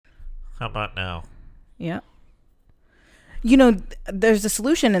How about now? Yeah. You know, there's a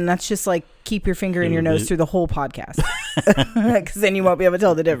solution, and that's just like keep your finger in your nose through the whole podcast. Because then you won't be able to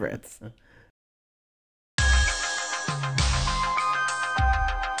tell the difference.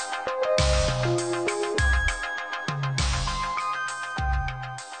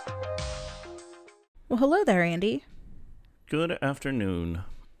 Well, hello there, Andy. Good afternoon.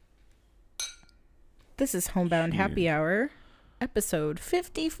 This is Homebound Happy Hour, episode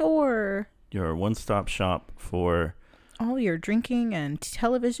 54. Your one-stop shop for all your drinking and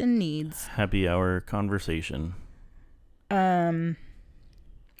television needs. Happy hour conversation. Yeah.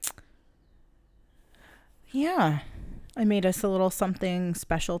 I made us a little something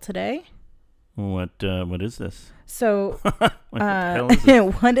special today. What is this? So What the hell is it?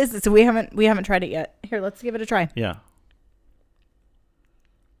 what is it? So we haven't tried it yet. Here, let's give it a try. Yeah.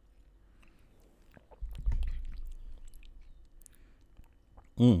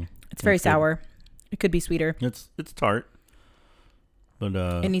 It's very sour. It could be sweeter. It's tart. But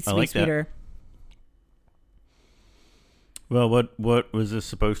it needs to I be like sweeter. That. Well, what was this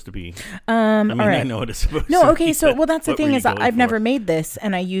supposed to be? All right. I know what it's supposed to be. No, okay, so that's the thing is I've never for? made this,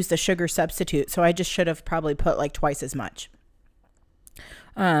 and I used a sugar substitute, so I just should have probably put like twice as much.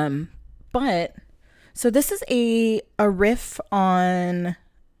 But so this is a riff on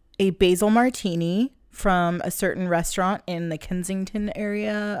a basil martini from a certain restaurant in the Kensington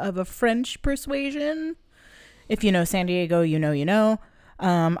area of a French persuasion. If you know San Diego, you know.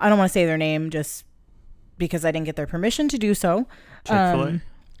 I don't want to say their name just because I didn't get their permission to do so. Chick-fil-A?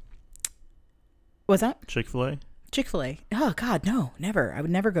 What's that? Chick-fil-A? Chick-fil-A. Oh, God, no. Never. I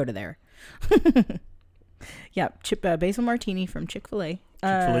would never go to there. Yeah, basil martini from Chick-fil-A.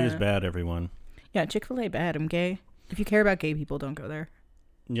 Chick-fil-A is bad, everyone. Yeah, Chick-fil-A bad. I'm gay. If you care about gay people, don't go there.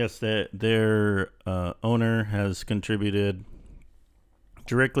 Yes, their owner has contributed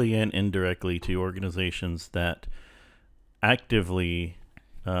directly and indirectly to organizations that actively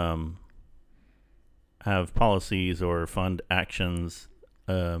have policies or fund actions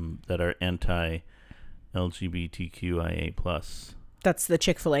that are anti-LGBTQIA+. That's the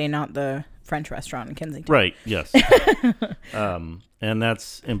Chick-fil-A, not the French restaurant in Kensington. Right, yes. And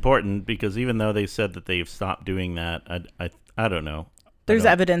that's important because even though they said that they've stopped doing that, I don't know. There's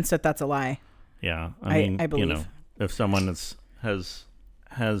evidence that that's a lie. Yeah, I mean, I believe. If someone has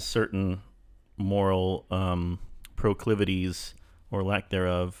certain moral proclivities or lack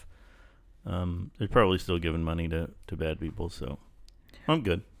thereof, they're probably still giving money to bad people. So I'm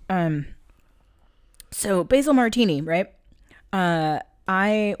good. So basil martini, right?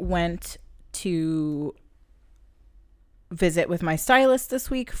 I went to visit with my stylist this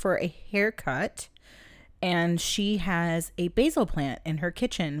week for a haircut. And she has a basil plant in her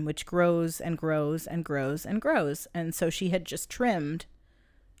kitchen, which grows and grows and grows and grows. And so she had just trimmed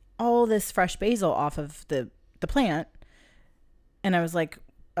all this fresh basil off of the plant. And I was like,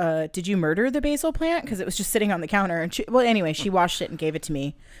 did you murder the basil plant? Because it was just sitting on the counter. And she washed it and gave it to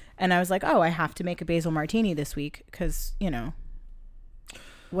me. And I was like, oh, I have to make a basil martini this week. Because,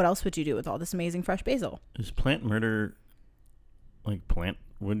 what else would you do with all this amazing fresh basil? Is plant murder what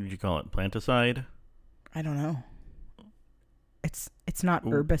did you call it? Planticide? I don't know. It's not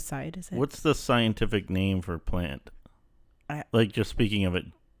herbicide, is it? What's the scientific name for plant? Just speaking of it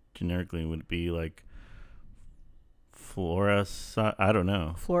generically, would it be like floricide? I don't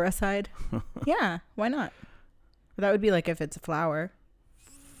know. Floricide? Yeah, why not? That would be like if it's a flower.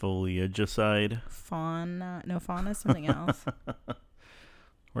 Foliagicide? Fauna? No, fauna is something else.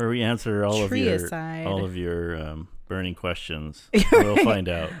 Where we answer all of your burning questions. We'll find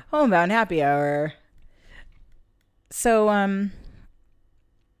out. Homebound Happy Hour. So,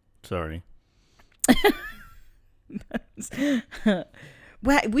 sorry.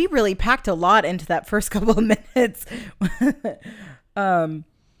 Well, we really packed a lot into that first couple of minutes. Yeah,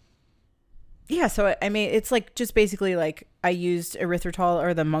 so I mean, it's like just basically like I used erythritol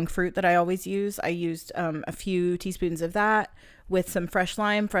or the monk fruit that I always use. I used a few teaspoons of that with some fresh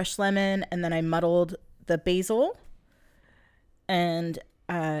lime, fresh lemon, and then I muddled the basil. And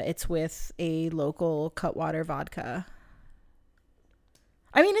it's with a local Cutwater vodka.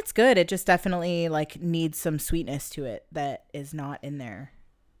 I mean, it's good. It just definitely needs some sweetness to it that is not in there.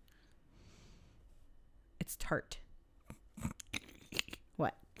 It's tart.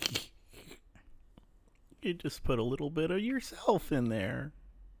 What? You just put a little bit of yourself in there.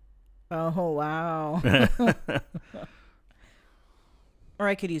 Oh, wow. Or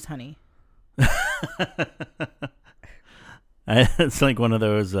I could use honey. It's like one of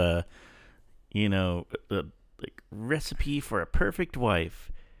those, recipe for a perfect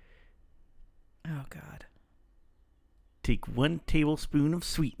wife. Oh, God. Take 1 tablespoon of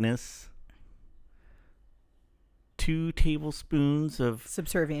sweetness. 2 tablespoons of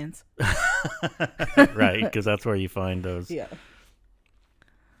subservience. Right, because that's where you find those. Yeah.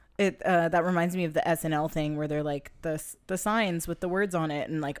 It that reminds me of the SNL thing where they're like the signs with the words on it,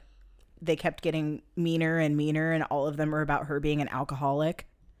 and like they kept getting meaner and meaner, and all of them were about her being an alcoholic.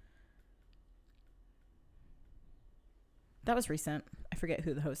 That was recent. I forget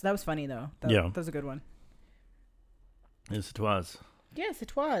who the host. That was funny though. That was a good one. Yes, it was. Yes,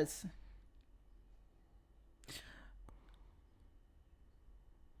 it was.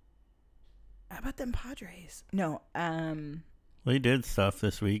 How about them Padres? No. They did stuff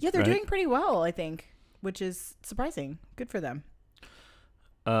this week. Yeah, they're right? doing pretty well, I think, which is surprising. Good for them.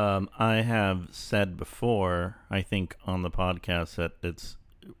 I have said before, I think on the podcast, that it's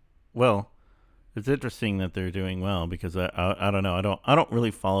interesting that they're doing well, because I don't know. I don't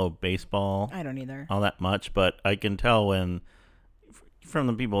really follow baseball. I don't either. All that much, but I can tell when from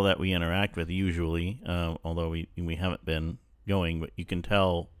the people that we interact with usually, although we haven't been going, but you can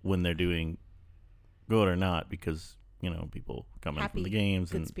tell when they're doing good or not, because people come in from the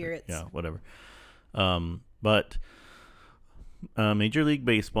games good and spirits. Yeah, whatever. But Major League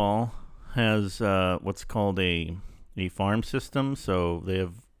Baseball has what's called a farm system. So they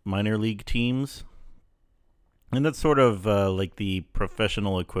have minor league teams, and that's sort of like the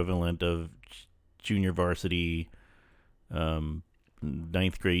professional equivalent of junior varsity, 9th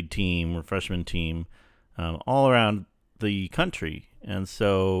grade team or freshman team, all around the country. And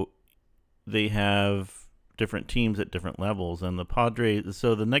so they have different teams at different levels, and the Padres,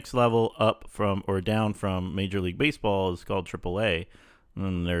 so the next level up from or down from Major League Baseball is called AAA, and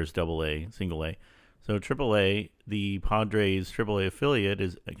then there's AA, single A. So AAA, the Padres AAA affiliate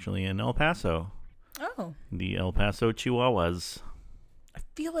is actually in El Paso. Oh. The El Paso Chihuahuas. I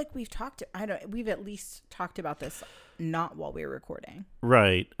feel like we've at least talked about this not while we were recording.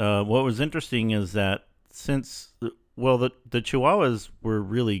 Right. What was interesting is that since the Chihuahuas were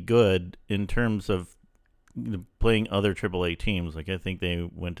really good in terms of playing other AAA teams. Like I think they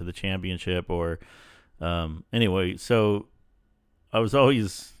went to the championship or anyway. So I was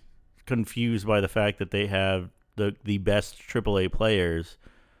always confused by the fact that they have the best AAA players,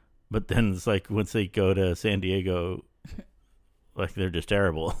 but then it's like once they go to San Diego, like they're just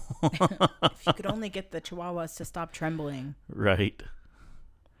terrible. If you could only get the Chihuahuas to stop trembling. Right.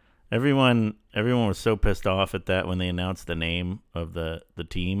 Everyone was so pissed off at that when they announced the name of the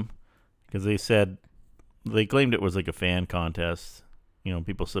team, because they claimed it was like a fan contest.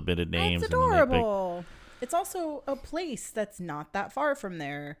 People submitted names. That's adorable. It's also a place that's not that far from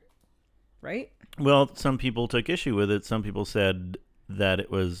there, right? Well, some people took issue with it. Some people said that it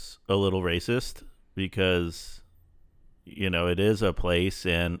was a little racist because, it is a place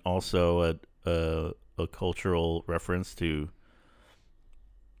and also a cultural reference to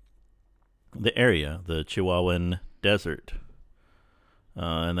the area, the Chihuahuan Desert.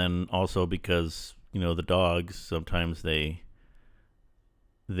 And then also because the dogs, sometimes they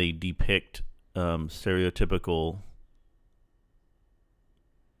depict stereotypical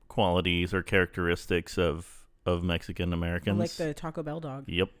qualities or characteristics of Mexican Americans. Like the Taco Bell dog.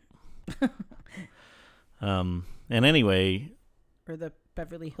 Yep. And anyway, or the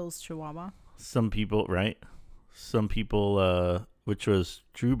Beverly Hills Chihuahua. Some people, which was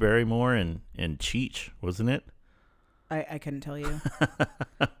Drew Barrymore and Cheech, wasn't it? I couldn't tell you.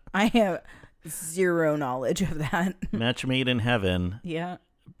 I have zero knowledge of that. Match made in heaven. Yeah.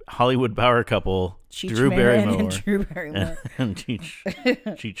 Hollywood power couple. Cheech Drew Marin Barrymore. and Drew Barrymore. And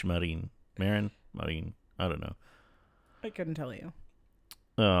Cheech Marin. I don't know. I couldn't tell you.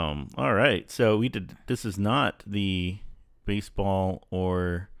 All right. So this is not the baseball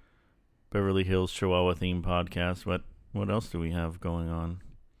or Beverly Hills Chihuahua theme podcast. What else do we have going on?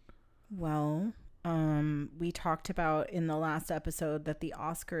 Well, we talked about in the last episode that the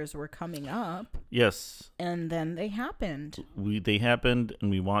Oscars were coming up. Yes. And then they happened. They happened,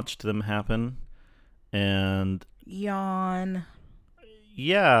 and we watched them happen. And yawn.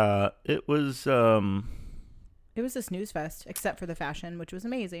 Yeah, it was it was a snooze fest, except for the fashion, which was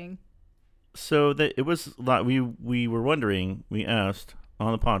amazing. So it was like we were wondering, we asked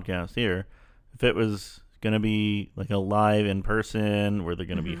on the podcast here if it was going to be like a live in person, were there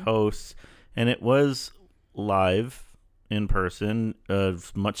going to be hosts, and it was live in person, a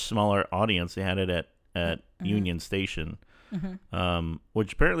much smaller audience. They had it at Union Station,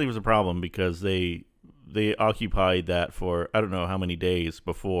 which apparently was a problem because they occupied that for I don't know how many days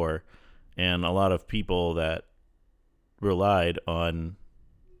before, and a lot of people that relied on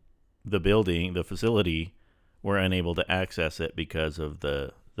the building, the facility, were unable to access it because of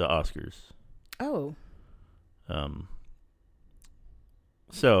the Oscars. Oh.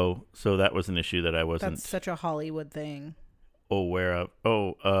 So that was an issue that I wasn't That's such a Hollywood thing. aware of.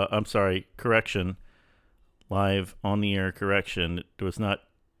 Oh, I'm sorry. Correction. Live on the air correction. It was not.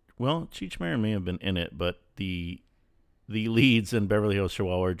 Well, Cheech Marin may have been in it, but the leads in Beverly Hills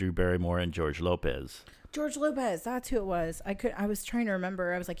Chihuahua are Drew Barrymore and George Lopez. George Lopez, that's who it was. I was trying to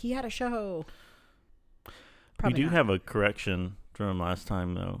remember. I was like, he had a show. Probably we do not. have a correction from last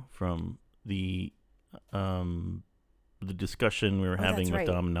time though, from the discussion we were having that's with right.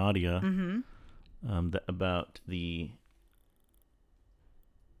 Dom and Nadia Mm-hmm. about the.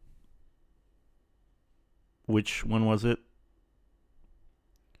 Which one was it?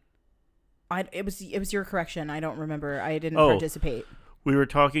 It was your correction. I don't remember. I didn't Oh. participate. We were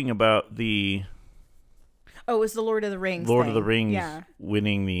talking about the Oh, it was the Lord of the Rings. Lord of thing. the Rings Yeah.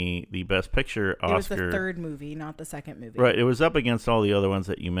 winning the Best Picture Oscar. It was the third movie, not the second movie. Right. It was up against all the other ones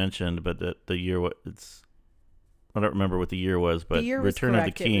that you mentioned, but the year I don't remember what the year was, but the year was Return correct.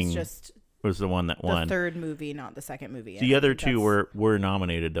 of the King It was just was the one that the won. third movie, not the second movie. The I other think two that's- were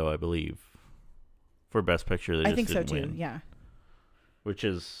nominated though, I believe, for Best Picture. They I just think so didn't too. win, Yeah. which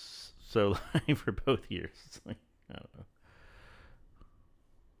is so for both years. It's like, I don't know.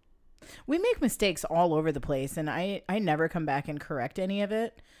 We make mistakes all over the place, and I never come back and correct any of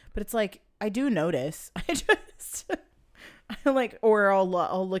it. But it's like I do notice. I like, or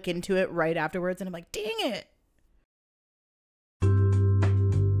I'll look into it right afterwards, and I'm like, dang it.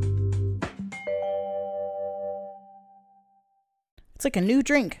 It's like a new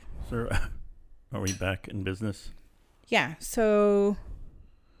drink. So, are we back in business? Yeah. So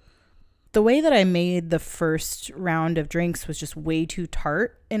the way that I made the first round of drinks was just way too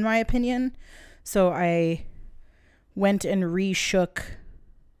tart, in my opinion. So I went and reshook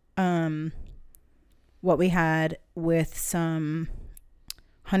what we had with some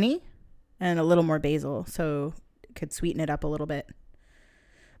honey and a little more basil, so it could sweeten it up a little bit.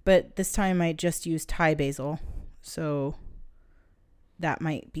 But this time I just used Thai basil, so that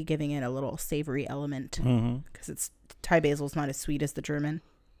might be giving it a little savory element, because it's Thai basil's not as sweet as the German.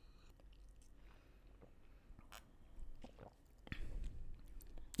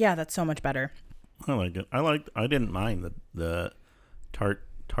 Yeah, that's so much better. I like it. I didn't mind the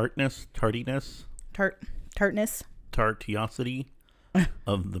tartness, Tartness. tartiosity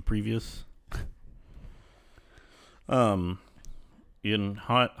of the previous. In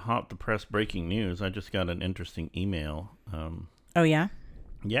hot the press breaking news, I just got an interesting email. Oh yeah.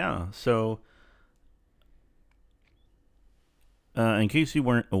 Yeah, so in case you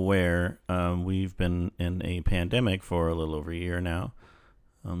weren't aware, we've been in a pandemic for a little over a year now.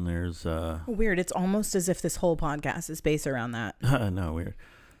 There's Weird. It's almost as if this whole podcast is based around that. no, weird.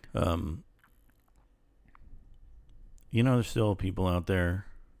 There's still people out there,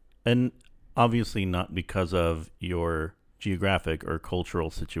 and obviously not because of your geographic or cultural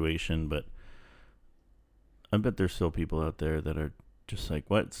situation, but I bet there's still people out there that are just like,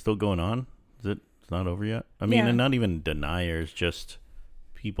 what? It's still going on? It's not over yet? I mean, Yeah. and not even deniers, just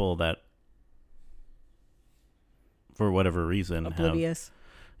people that, for whatever reason, Oblivious.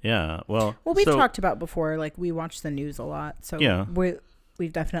 Yeah, well, We've talked about before, like we watch the news a lot, so Yeah.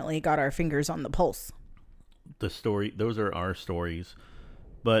 we've definitely got our fingers on the pulse. those are our stories,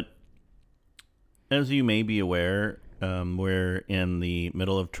 but as you may be aware, we're in the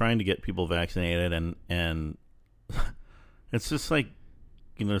middle of trying to get people vaccinated, and it's just like,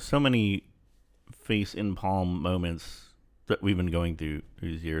 so many face in palm moments that we've been going through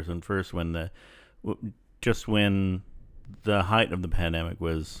these years. And first, when the height of the pandemic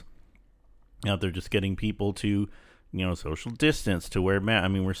was out there, just getting people to, social distance, to wear masks. I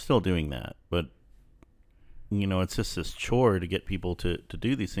mean, we're still doing that, but it's just this chore to get people to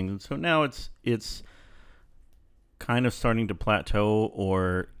do these things. And so now it's kind of starting to plateau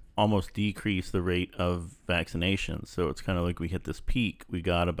or almost decrease the rate of vaccinations. So it's kind of like we hit this peak. We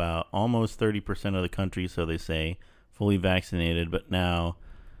got about almost 30% of the country, so they say, fully vaccinated, but now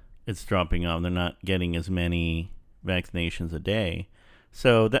it's dropping off. They're not getting as many vaccinations a day.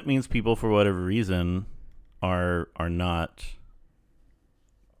 So that means people, for whatever reason, are not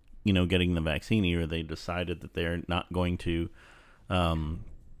getting the vaccine, or they decided that they're not going to. I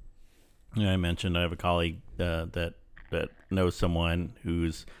mentioned I have a colleague that knows someone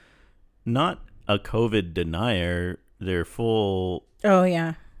who's not a COVID denier. They're Oh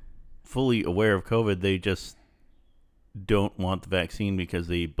yeah. fully aware of COVID. They just don't want the vaccine because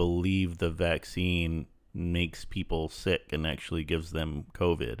they believe the vaccine makes people sick and actually gives them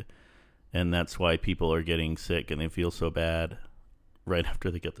COVID. And that's why people are getting sick and they feel so bad right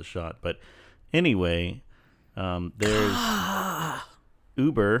after they get the shot. But anyway, there's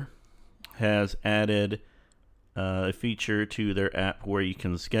Uber has added a feature to their app where you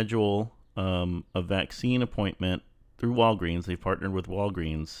can schedule a vaccine appointment through Walgreens. They've partnered with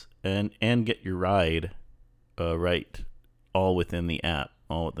Walgreens and get your ride right all within the app,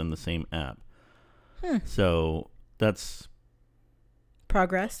 all within the same app. So that's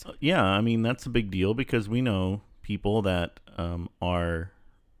progress. Yeah, I mean that's a big deal because we know people that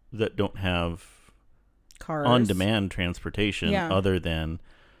that don't have Cars. on-demand transportation other than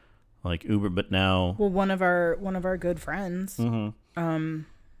like Uber, but now one of our good friends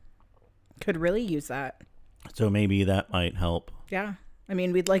could really use that. So maybe that might help. Yeah. I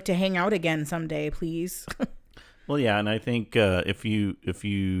mean, we'd like to hang out again someday, please. Well, yeah, and I think if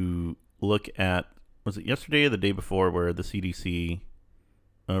you look at, was it yesterday or the day before, where the CDC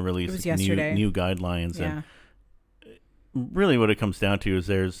released new guidelines, and really what it comes down to is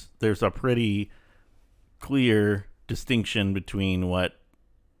there's a pretty clear distinction between what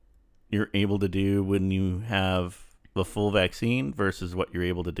you're able to do when you have the full vaccine versus what you're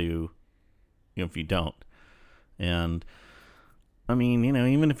able to do, if you don't. And I mean,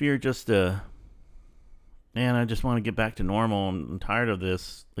 even if you're just man, I just want to get back to normal and I'm tired of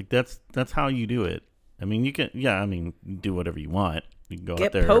this, like that's how you do it. I mean, you can, do whatever you want. You can go get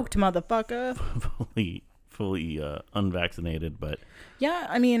out there, poked, motherfucker. fully unvaccinated, but yeah,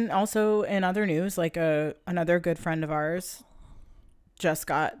 I mean, also in other news, like another good friend of ours just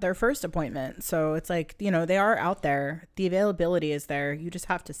got their first appointment. So it's like, they are out there. The availability is there. You just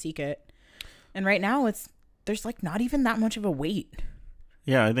have to seek it. And right now there's like not even that much of a wait.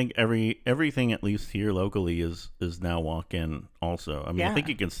 Yeah, I think everything at least here locally is now walk-in also. I mean, I think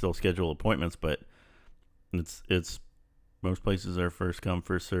you can still schedule appointments, but it's most places are first come,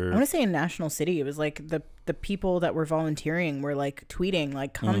 first serve. I want to say in National City, it was like the people that were volunteering were like tweeting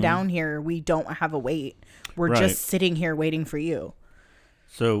like, come down here. We don't have a wait. We're just sitting here waiting for you.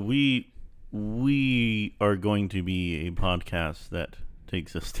 So we are going to be a podcast that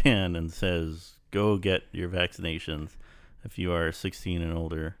takes a stand and says, go get your vaccinations if you are 16 and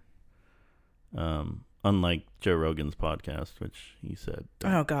older. Unlike Joe Rogan's podcast, which he said.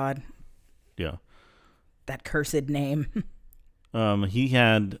 Oh, God. Yeah. That cursed name. He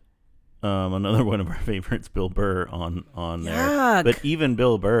had another one of our favorites, Bill Burr, on there. Yuck. But even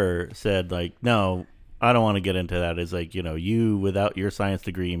Bill Burr said, like, no, I don't want to get into that. It's like, you without your science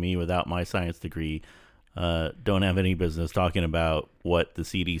degree, me without my science degree, don't have any business talking about what the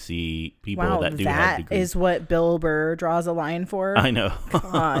CDC people that do have degrees. That is what Bill Burr draws a line for. I know.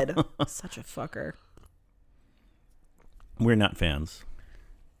 God, such a fucker. We're not fans.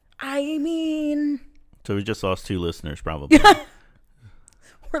 I mean, so we just lost 2 listeners, probably.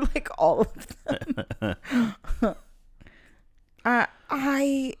 We're like all of them.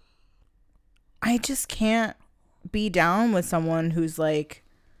 I just can't be down with someone who's like,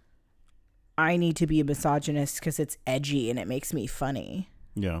 I need to be a misogynist because it's edgy and it makes me funny.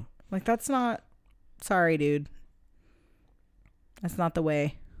 Yeah. Like, that's not... Sorry, dude. That's not the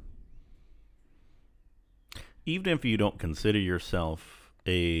way. Even if you don't consider yourself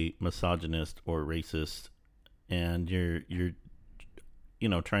a misogynist or racist, and you're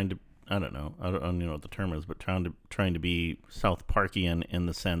trying to, I don't know what the term is, but trying to be South Parkian in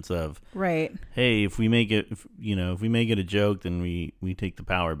the sense of, right, hey, if we make it a joke, then we take the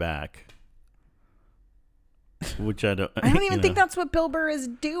power back. Which I don't even think that's what Bill Burr is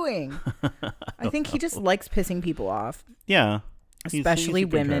doing. I think he just likes pissing people off. Yeah. Especially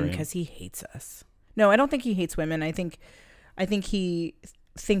he's women, because he hates us. No, I don't think he hates women. I think he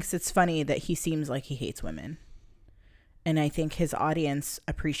thinks it's funny that he seems like he hates women. And I think his audience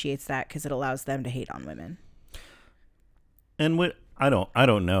appreciates that because it allows them to hate on women. And what I don't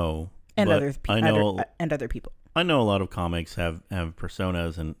know. And other people. I know a lot of comics have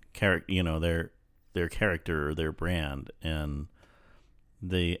personas and character, their character or their brand, and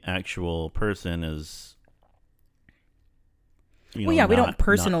the actual person is we don't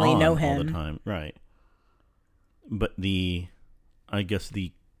personally know him all the time, right? But I guess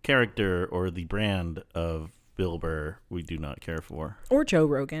the character or the brand of Bill Burr we do not care for. Or Joe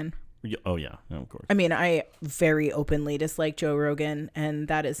Rogan. Oh yeah, of course. I mean, I very openly dislike Joe Rogan, and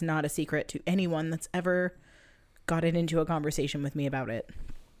that is not a secret to anyone that's ever gotten into a conversation with me about it.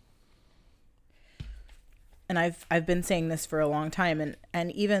 And I've been saying this for a long time,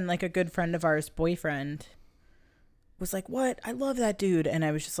 and even like a good friend of ours' boyfriend was like, "What? I love that dude." And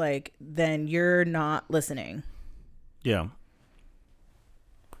I was just like, "Then you're not listening." Yeah.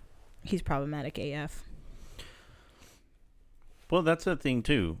 He's problematic AF. Well, that's the thing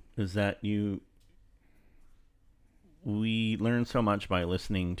too, is that we learn so much by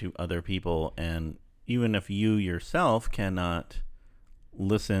listening to other people, and even if you yourself cannot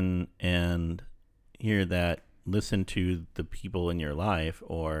listen and hear that listen to the people in your life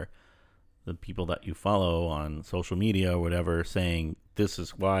or the people that you follow on social media or whatever saying this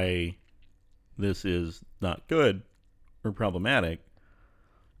is why this is not good or problematic,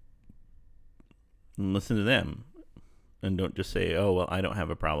 and listen to them. And don't just say, oh, well, I don't have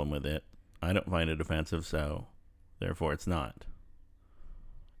a problem with it. I don't find it offensive, so therefore it's not.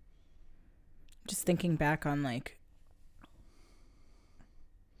 Just thinking back on like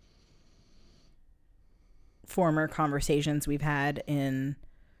former conversations we've had in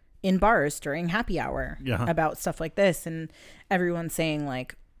bars during happy hour about stuff like this, and everyone saying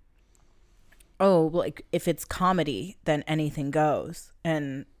like, oh, like if it's comedy then anything goes,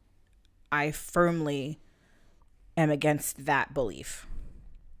 and I firmly am against that belief.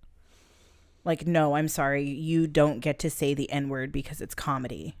 Like, no, I'm sorry, you don't get to say the N-word because it's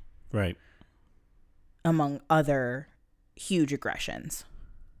comedy. Right. Among other huge aggressions.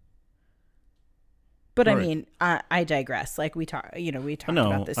 But right. I mean, I digress. Like we talked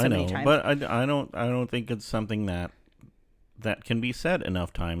about this so many times. But I don't think it's something that can be said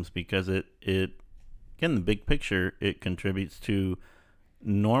enough times, because it again, the big picture, it contributes to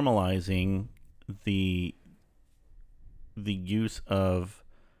normalizing the use of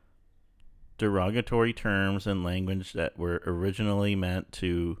derogatory terms and language that were originally meant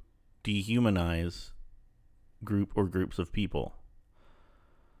to dehumanize groups of people.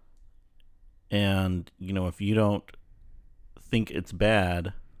 And, if you don't think it's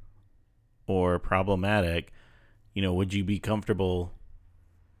bad or problematic, would you be comfortable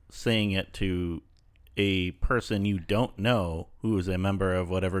saying it to a person you don't know who is a member of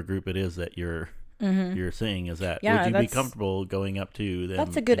whatever group it is that you're saying is that? Yeah, would you be comfortable going up to them?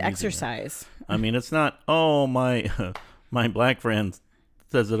 That's a good exercise. I mean, it's not, oh, my black friend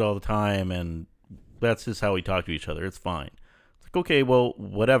says it all the time, and that's just how we talk to each other. It's fine. Okay, well,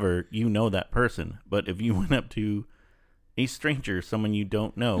 whatever, that person. But if you went up to a stranger, someone you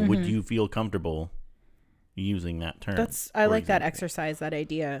don't know, would you feel comfortable using that term? I like that exercise, that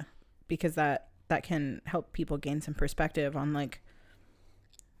idea, because that can help people gain some perspective on like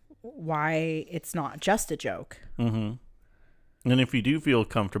why it's not just a joke. Mm-hmm. And if you do feel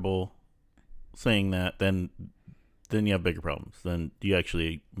comfortable saying that, then you have bigger problems. Then you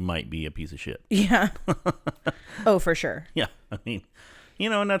actually might be a piece of shit. Yeah. Oh, for sure. Yeah. I mean,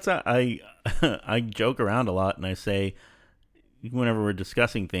 and that's, I joke around a lot, and I say, whenever we're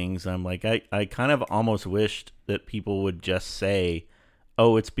discussing things, I'm like, I kind of almost wished that people would just say,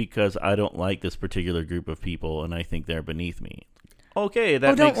 oh, it's because I don't like this particular group of people and I think they're beneath me. Okay,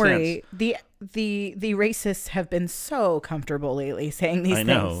 that makes sense. Don't worry. The racists have been so comfortable lately saying these things.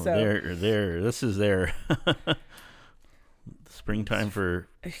 I know. So. This is their springtime for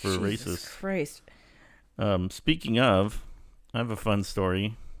racists. Jesus Christ. Speaking of, I have a fun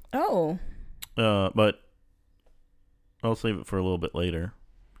story. Oh. But I'll save it for a little bit later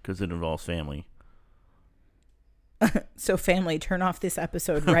because it involves family. So family, turn off this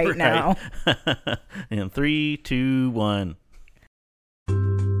episode right now. In 3, 2, 1.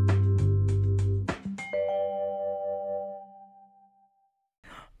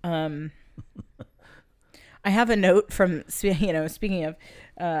 I have a note from, speaking of,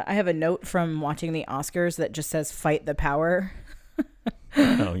 I have a note from watching the Oscars that just says "Fight the Power."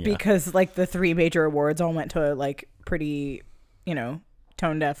 Oh, yeah. Because like the 3 major awards all went to like pretty,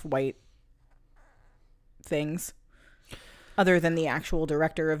 tone deaf white things. Other than the actual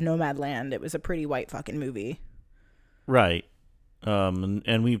director of Nomadland, it was a pretty white fucking movie. Right.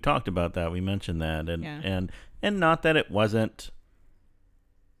 And we've talked about that. We mentioned that, and not that it wasn't.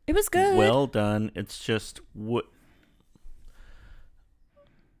 It was good. Well done. It's just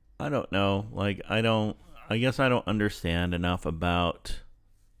I don't know. Like, I guess I don't understand enough about,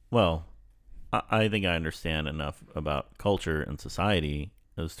 well, I think I understand enough about culture and society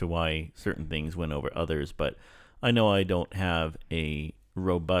as to why certain things win over others, but I know I don't have a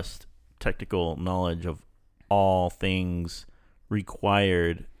robust technical knowledge of all things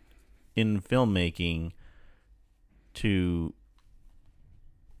required in filmmaking to,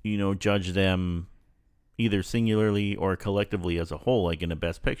 judge them either singularly or collectively as a whole, like in a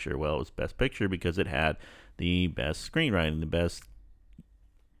Best Picture. Well, it was Best Picture because it had the best screenwriting, the best,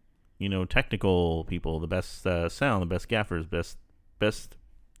 technical people, the best sound, the best gaffers, the best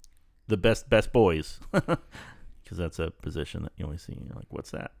boys. Because that's a position that you always see. You're like, what's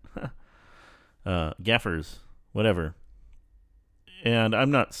that? Gaffers, whatever. And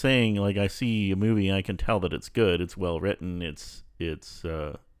I'm not saying like I see a movie and I can tell that it's good, it's well written, it's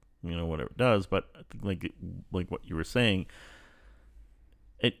whatever it does. But I think like what you were saying,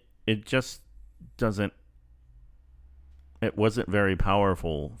 it just doesn't. It wasn't very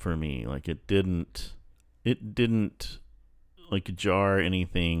powerful for me. Like it didn't. it didn't like jar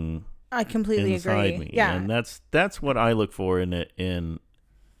anything I completely inside agree. me. Yeah. And that's what I look for in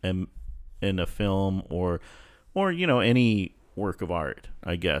a film or any work of art,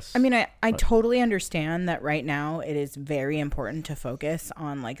 I guess. I mean, I totally understand that right now it is very important to focus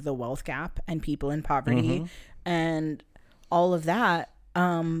on like the wealth gap and people in poverty and all of that.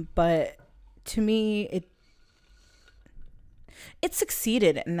 But to me, it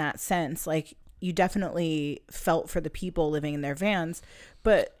succeeded in that sense. Like, you definitely felt for the people living in their vans,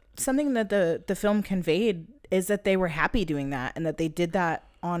 but something that the film conveyed is that they were happy doing that and that they did that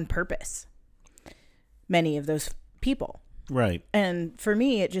on purpose. Many of those people. Right. And for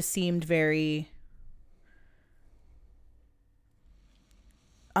me, it just seemed very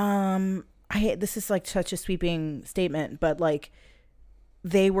this is like such a sweeping statement, but like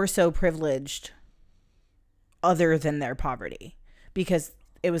they were so privileged other than their poverty because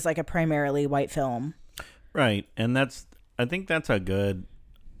it was like a primarily white film. Right. And I think that's a good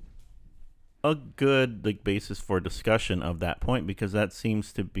like basis for discussion of that point, because that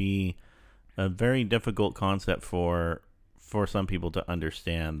seems to be a very difficult concept for some people to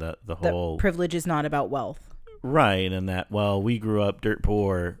understand, that the whole privilege is not about wealth. Right. And that, well, we grew up dirt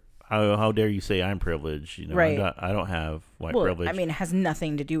poor. How dare you say I'm privileged? Right. I don't have white privilege. I mean, it has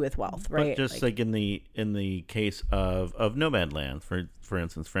nothing to do with wealth, right? But just like in the case of Nomadland, for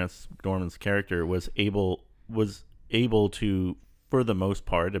instance, Frances McDormand's character was able to, for the most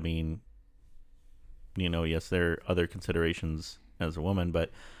part, I mean, yes, there are other considerations as a woman,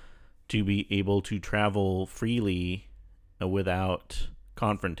 but to be able to travel freely without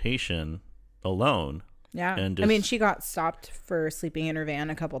confrontation alone. Yeah. And I mean, she got stopped for sleeping in her van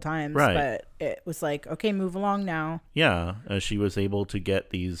a couple times, right. But it was like, okay, move along now. Yeah. She was able to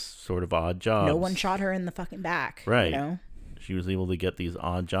get these sort of odd jobs. No one shot her in the fucking back. Right. She was able to get these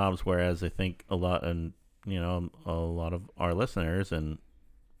odd jobs, whereas I think a lot of our listeners, and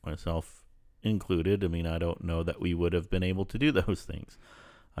myself included, I mean, I don't know that we would have been able to do those things.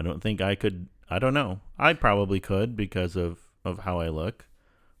 I don't think I could. I don't know. I probably could because of how I look.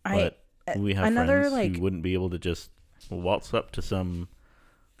 But we have friends who wouldn't be able to just waltz up to some.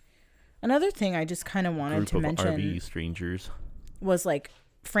 Another thing I just kind of wanted to mention, RV strangers, was like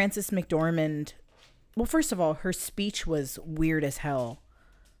Frances McDormand. Well, first of all, her speech was weird as hell.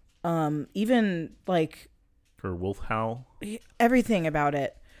 Even like her wolf howl, everything about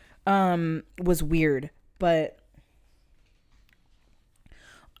it was weird, but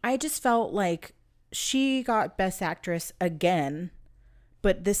I just felt like she got Best Actress again,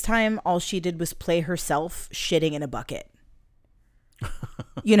 but this time all she did was play herself shitting in a bucket.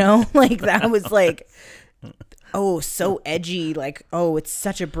 Like that was like, oh, so edgy. Like, oh, it's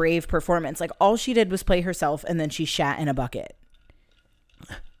such a brave performance. Like all she did was play herself and then she shat in a bucket.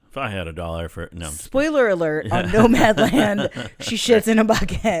 If I had $1 for it, no. Spoiler alert on Nomadland, she shits in a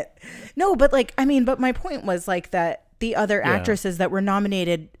bucket. No, but but my point was like that the other actresses that were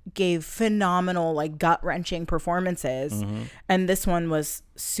nominated gave phenomenal, like gut-wrenching performances. Mm-hmm. And this one was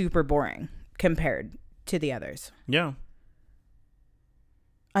super boring compared to the others. Yeah.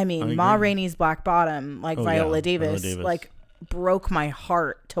 I mean, Ma Rainey's Black Bottom, like Viola Davis, like broke my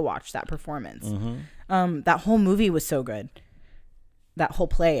heart to watch that performance. Mm-hmm. That whole movie was so good. That whole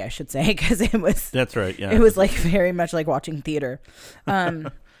play, I should say, because it was. That's right. Yeah. It was like very much like watching theater.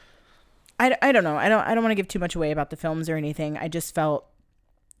 I don't know. I don't want to give too much away about the films or anything. I just felt,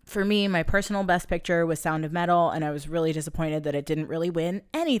 for me, my personal best picture was Sound of Metal, and I was really disappointed that it didn't really win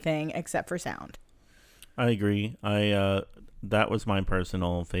anything except for sound. I agree. That was my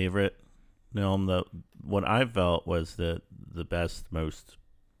personal favorite film. What I felt was the best, most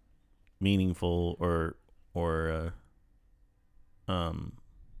meaningful, or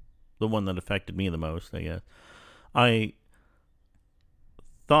the one that affected me the most, I guess. I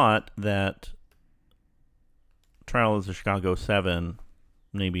thought that Trial of the Chicago 7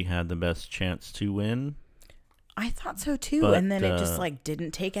 maybe had the best chance to win. I thought so too, and then it just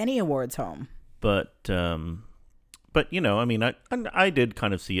didn't take any awards home. But I mean, I did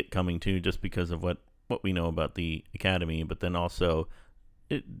kind of see it coming too, just because of what we know about the Academy. But then also,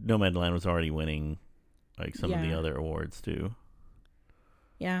 Nomadland was already winning like some of the other awards too.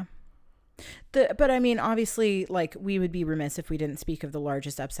 Yeah. But I mean, obviously, like, we would be remiss if we didn't speak of the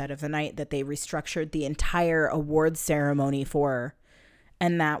largest upset of the night that they restructured the entire awards ceremony for,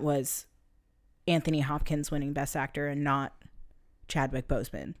 and that was Anthony Hopkins winning Best Actor and not Chadwick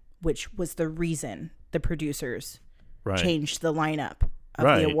Boseman, which was the reason the producers changed the lineup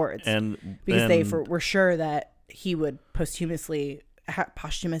of the awards, because they were sure that he would posthumously.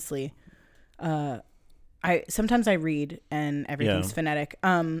 Sometimes I read and everything's phonetic.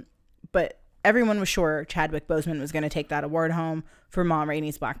 But everyone was sure Chadwick Boseman was going to take that award home for Ma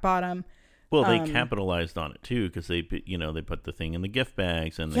Rainey's Black Bottom. Well, they capitalized on it too, because they put the thing in the gift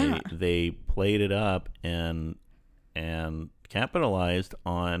bags, and they played it up and capitalized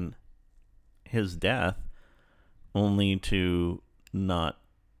on his death, only to not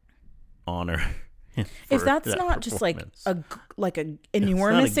honor him. If that's not just like an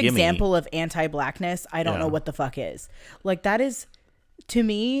enormous example of anti-blackness, I don't know what the fuck is. Like, that is, to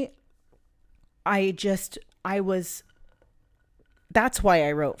me, that's why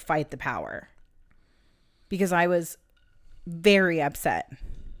I wrote Fight the Power, because I was very upset.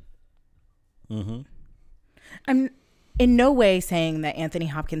 Mm-hmm. I'm in no way saying that Anthony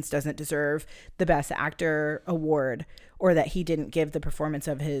Hopkins doesn't deserve the Best Actor award, or that he didn't give the performance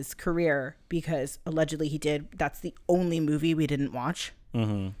of his career, because allegedly he did. That's the only movie we didn't watch.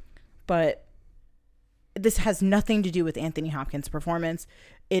 Mm-hmm. But this has nothing to do with Anthony Hopkins' performance.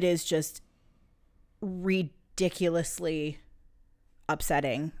 It is just ridiculously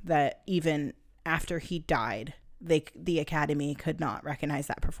upsetting that even after he died, the Academy could not recognize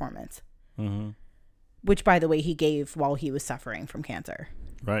that performance. Mm-hmm. Which, by the way, he gave while he was suffering from cancer.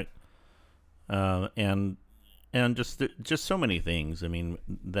 Right. And just so many things. I mean,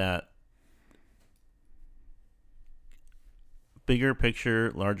 that bigger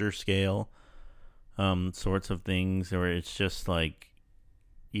picture, larger scale, sorts of things, where it's just like,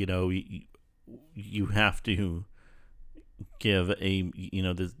 you have to give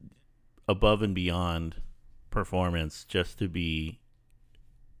this above and beyond performance just to be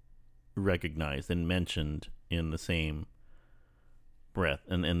recognized and mentioned in the same breath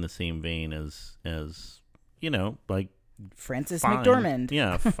and in the same vein as like Frances fine. McDormand.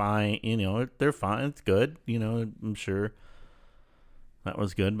 Yeah, fine. They're fine. It's good. I'm sure that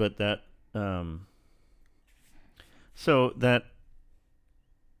was good, but that so that's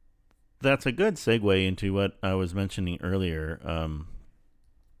a good segue into what I was mentioning earlier,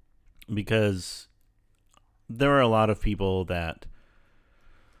 because there are a lot of people that,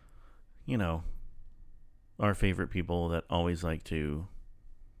 our favorite people that always like to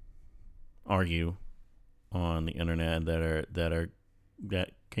argue on the internet that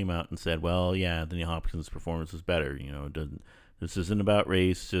came out and said, well, yeah, Anthony Hopkins' performance was better. This isn't about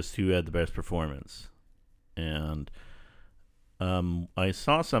race, just who had the best performance. And I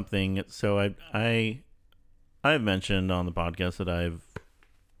saw something. So I've mentioned on the podcast that I've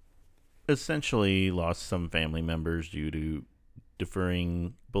essentially lost some family members due to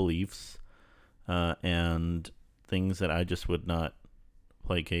differing beliefs and things that I just would not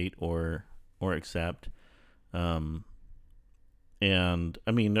placate or accept. And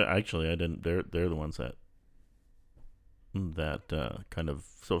I mean, actually, I didn't. They're the ones that kind of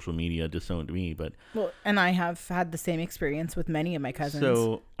social media disowned me. But and I have had the same experience with many of my cousins.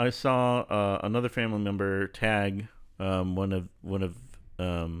 So I saw another family member tag one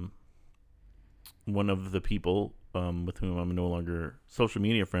of the people with whom I'm no longer social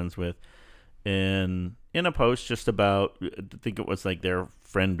media friends with, in a post just about, I think it was like their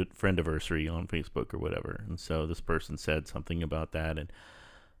friendiversary on Facebook or whatever. And so this person said something about that, and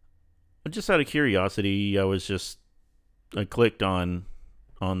just out of curiosity, I clicked on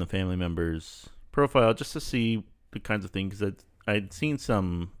the family member's profile just to see the kinds of things that I'd seen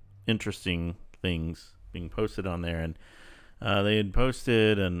some interesting things being posted on there, and they had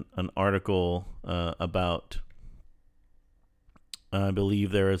posted an article about, I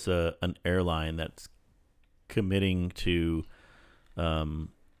believe there is an airline that's committing to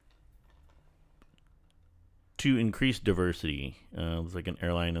increase diversity. It was like an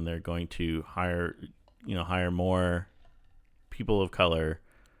airline, and they're going to hire more people of color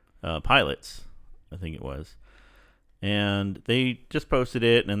pilots, I think it was. And they just posted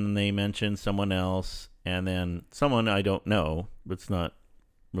it, and then they mentioned someone else, and then someone I don't know, but it's not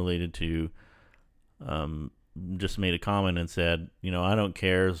related to, just made a comment and said, I don't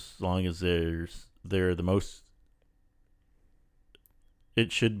care as long as they're the most,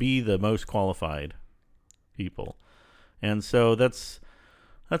 it should be the most qualified people. And so that's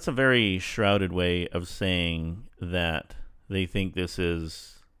a very shrouded way of saying that they think this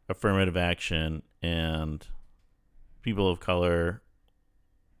is affirmative action, and people of color,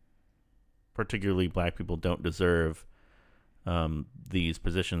 particularly black people, don't deserve these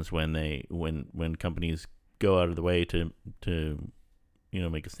positions when companies go out of the way to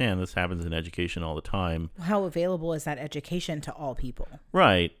make a stand. This happens in education all the time. How available is that education to all people?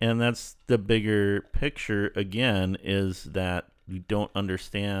 Right. And that's the bigger picture again, is that we don't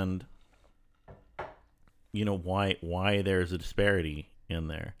understand why there's a disparity in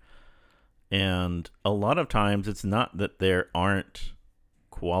there. And a lot of times it's not that there aren't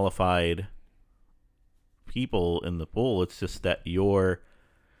qualified people in the pool. It's just that your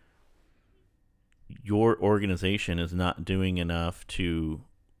organization is not doing enough to,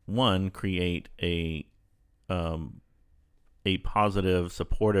 one, create a positive,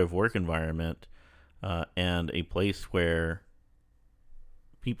 supportive work environment, and a place where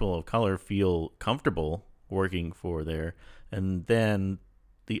people of color feel comfortable working for there. And then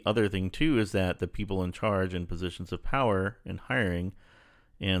the other thing too is that the people in charge in positions of power in hiring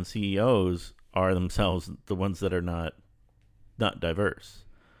and CEOs are themselves the ones that are not diverse.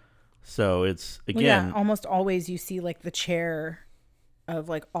 So it's, again, yeah, almost always you see like the chair of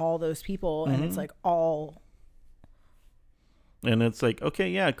like all those people, and it's like all. And it's like, okay,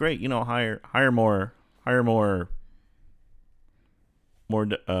 yeah, great, hire more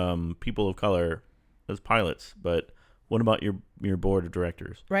people of color as pilots, but what about your board of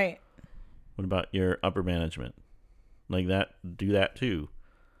directors? Right. What about your upper management? Like that, do that too.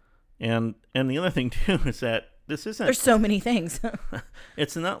 And the other thing too is that this isn't. There's so many things.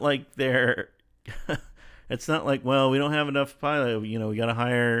 It's not like it's not like, well, we don't have enough pilot. We got to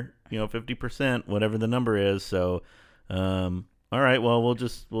hire 50%, whatever the number is. So, all right, well, we'll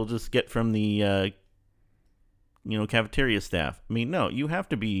just get from the cafeteria staff. I mean, no, you have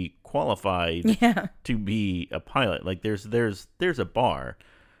to be qualified to be a pilot. Like there's a bar.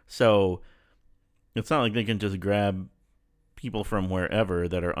 So it's not like they can just grab people from wherever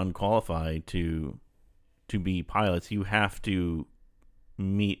that are unqualified to be pilots. You have to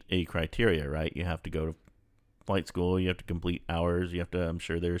meet a criteria, right? You have to go to flight school, you have to complete hours, I'm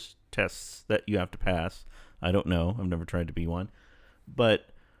sure there's tests that you have to pass. I don't know. I've never tried to be one.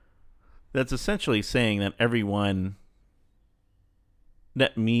 But that's essentially saying that everyone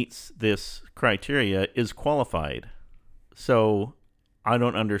that meets this criteria is qualified. So I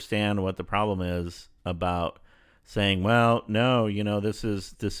don't understand what the problem is about saying, well, no, this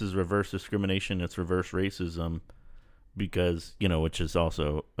is reverse discrimination, it's reverse racism, because, which is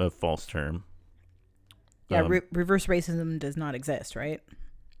also a false term. Yeah, reverse racism does not exist, right?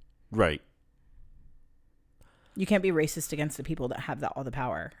 Right. You can't be racist against the people that have all the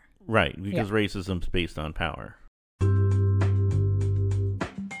power. Right, because racism's based on power.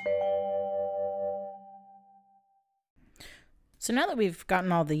 So now that we've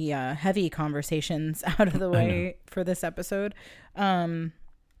gotten all the heavy conversations out of the way for this episode,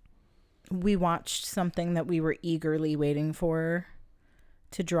 we watched something that we were eagerly waiting for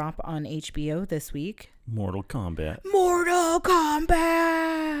to drop on HBO this week. Mortal Kombat. Mortal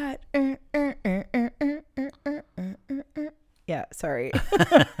Kombat! Yeah, sorry.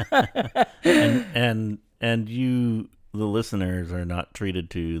 and you, the listeners, are not treated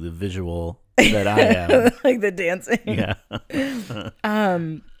to the visual that I am. Like the dancing. Yeah.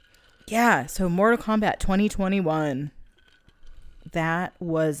 Yeah, so Mortal Kombat 2021. That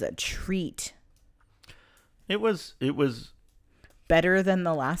was a treat. It was better than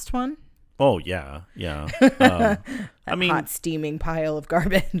the last one. Oh yeah. Hot steaming pile of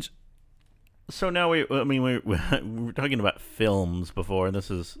garbage. So now we were talking about films before, and this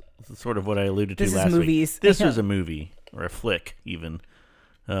is sort of what I alluded to last movies. week. This was a movie or a flick, even.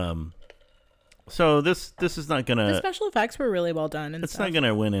 So this is not gonna. The special effects were really well done, and it's not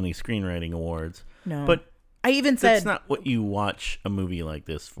gonna win any screenwriting awards. No, but I even said that's not what you watch a movie like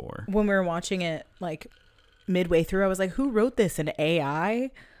this for. When we were watching it, like midway through, I was like, "Who wrote this? An AI?"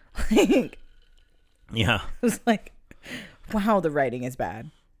 Like, yeah, it was like, "Wow, the writing is bad."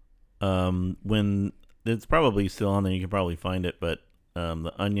 When it's probably still on there, you can probably find it. But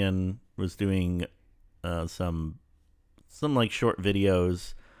The Onion was doing some like short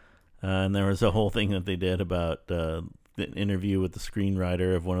videos, and there was a whole thing that they did about the interview with the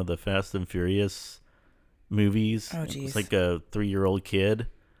screenwriter of one of the Fast and Furious movies. Oh, geez. It's like a 3-year-old kid.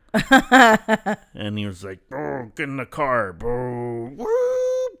 And he was like, "Oh, get in the car, bro."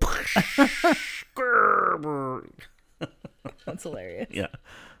 That's hilarious. Yeah.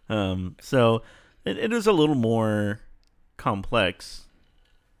 So it is a little more complex.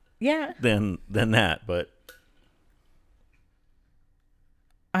 Yeah. Than that, but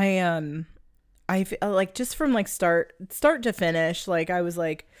I feel like just from like start to finish, like I was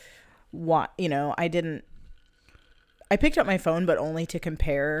like, what, I picked up my phone, but only to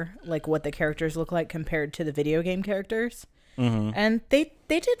compare like what the characters look like compared to the video game characters. Mm-hmm. And they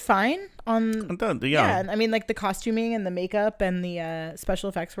did fine on. Yeah, I mean, like the costuming and the makeup and the special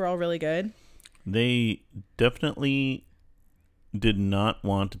effects were all really good. They definitely did not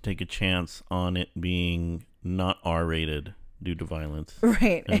want to take a chance on it being not R-rated due to violence.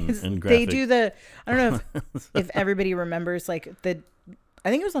 Right. And they do the. I don't know if everybody remembers like I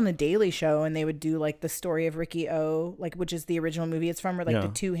think it was on the Daily Show, and they would do like the story of Ricky O, like which is the original movie it's from, where like the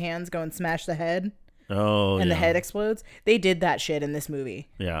two hands go and smash the head. Oh, and yeah. the head explodes. They did that shit in this movie.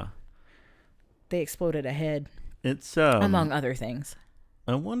 Yeah. They exploded a head, It's among other things.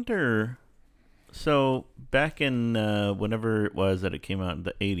 I wonder. So back in whenever it was that it came out in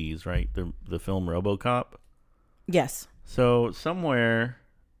the 80s, right? The film RoboCop. Yes. So somewhere,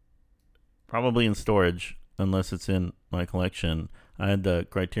 probably in storage, unless it's in my collection, I had the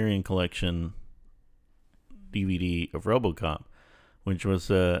Criterion Collection DVD of RoboCop, which was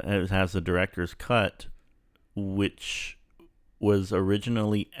it has the director's cut, which was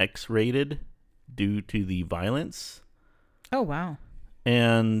originally X-rated due to the violence. Oh, wow.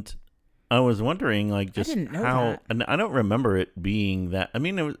 And I was wondering, like, just didn't know how, that. and I don't remember it being that. I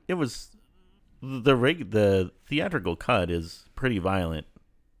mean, it was the theatrical cut is pretty violent.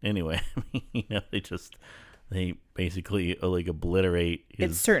 Anyway, I mean, you know, they basically like obliterate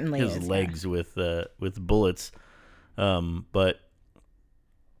It certainly his is, legs with bullets. But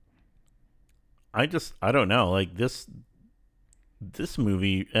I don't know. Like this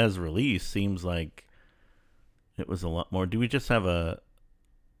movie as released seems like it was a lot more. Do we just have a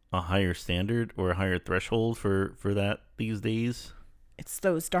higher standard or a higher threshold for that these days? It's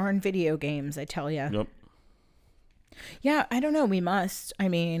those darn video games, I tell ya. Yep. Yeah, I don't know. We must. I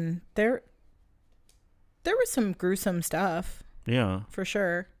mean, there was some gruesome stuff, Yeah. for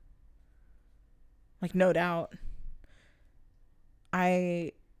sure. Like, no doubt.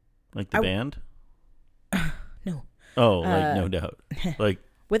 Like the band? No. Oh, like no doubt. Like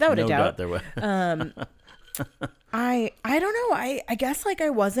Without no a doubt. there was. I don't know. I guess like I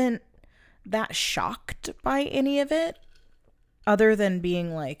wasn't that shocked by any of it, other than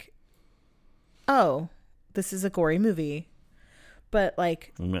being like, oh, this is a gory movie. But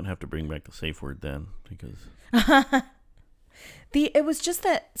like, We might have to bring back the safe word then, because it was just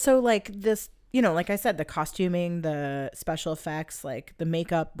that, so like this, you know, like I said, the costuming, the special effects, like the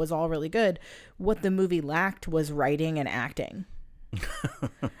makeup was all really good. What the movie lacked was writing and acting.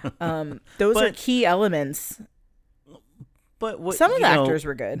 Those are key elements. But what, Some of the actors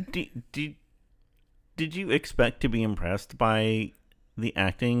were good. Did you expect to be impressed by the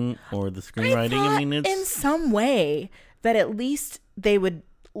acting or the screenwriting? I mean, it's in some way that at least they would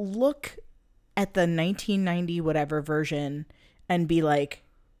look at the 1990 whatever version and be like,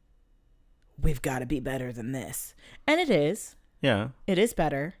 we've got to be better than this. And it is. Yeah. It is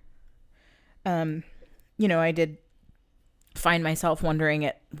better. You know, I did find myself wondering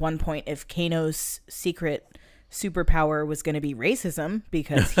at one point if Kano's secret superpower was going to be racism,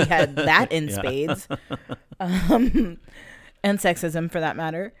 because he had that in spades. And sexism for that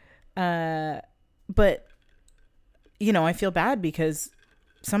matter. But, you know, I feel bad because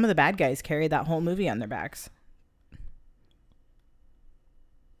some of the bad guys carry that whole movie on their backs.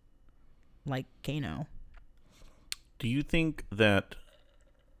 Like Kano. Do you think that?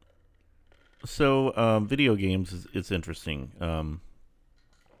 So, video games is interesting.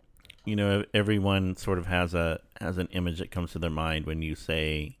 You know, everyone sort of has an image that comes to their mind when you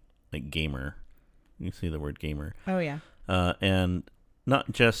say like gamer. You see the word gamer. Oh yeah. And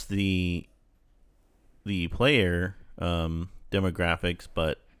not just the player demographics,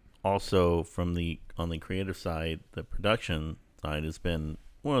 but also on the creative side, the production side has been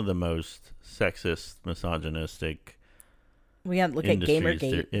one of the most sexist, misogynistic. We got to look at industries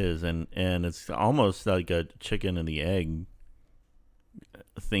Gamergate. there is, and it's almost like a chicken and the egg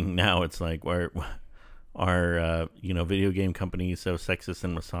thing now. It's like, where are you know, video game companies so sexist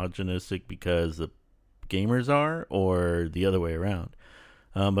and misogynistic because the gamers are, or the other way around?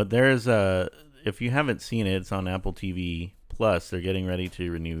 But there's if you haven't seen it, it's on Apple TV Plus. They're getting ready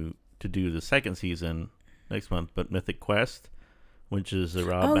to do the second season next month. But Mythic Quest, which is the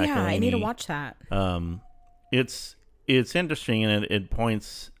Rob McElhenney. Yeah, I need to watch that. It's interesting, and it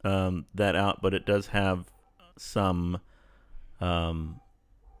points that out, but it does have some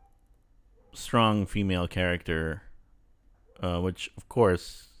strong female character, which of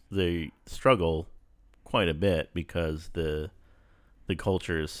course they struggle quite a bit because the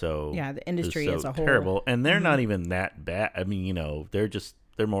culture is so, yeah, the industry is as so a whole. terrible, and they're not even that bad. I mean, you know, they're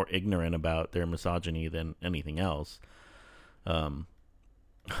more ignorant about their misogyny than anything else. You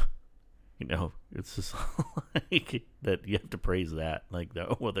know, it's just like that you have to praise that, like,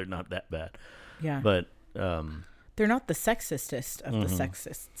 well, they're not that bad. Yeah, But they're not the sexistest of the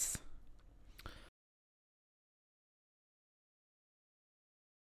sexists.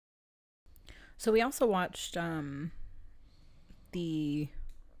 So we also watched the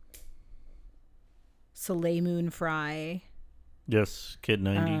Soleil Moon Frye, yes, Kid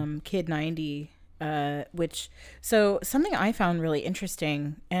 90. Kid 90, which, so something I found really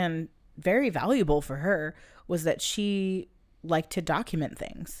interesting and very valuable for her was that she liked to document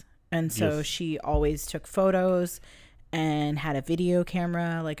things. And so Yes. she always took photos and had a video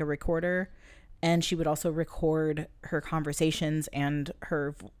camera, like a recorder. And she would also record her conversations and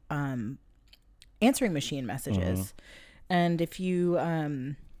her answering machine messages. And if you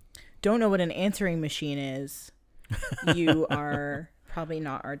don't know what an answering machine is, you are probably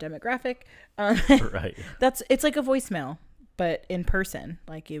not our demographic. Right. It's like a voicemail, but in person.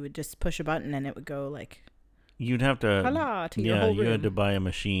 Like you would just push a button and it would go like, You'd have to. "Hola" to your Yeah, whole you had room. to buy a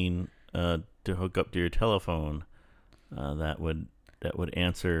machine to hook up to your telephone. That would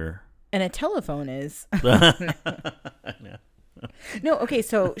answer. And a telephone is Yeah. no. Okay,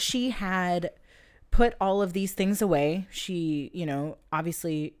 so she had put all of these things away. She,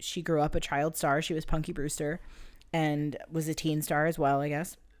 obviously she grew up a child star. She was Punky Brewster and was a teen star as well, I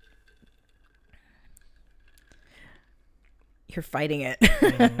guess. You're fighting it.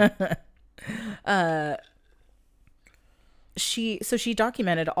 She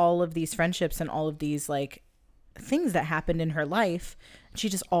documented all of these friendships and all of these like things that happened in her life. She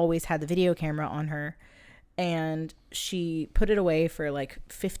just always had the video camera on her, and she put it away for like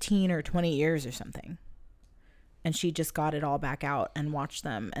 15 or 20 years or something. And she just got it all back out and watched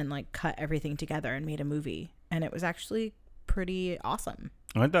them and like cut everything together and made a movie. And it was actually pretty awesome.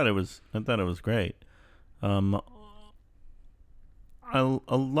 I thought it was great. A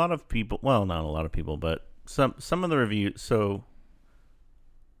lot of people, well, not a lot of people, but some of the reviews. So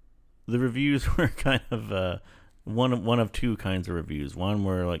the reviews were kind of one of two kinds of reviews. One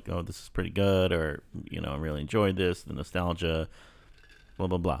were like, "Oh, this is pretty good," or I really enjoyed this, the nostalgia, blah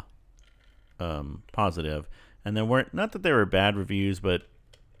blah blah, positive. And there weren't, not that they were bad reviews, but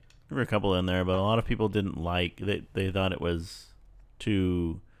there were a couple in there. But a lot of people didn't like that. They thought it was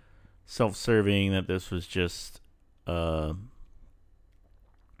too self-serving. That this was just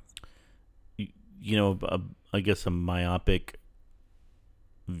I guess a myopic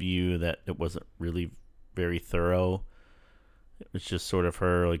view, that it wasn't really very thorough. It was just sort of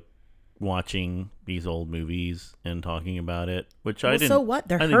her like watching these old movies and talking about it, which I didn't. So what?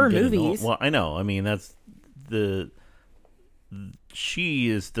 They're I didn't her get into. movies. Well, I know. I mean, she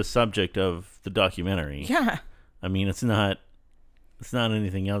is the subject of the documentary. Yeah. I mean, it's not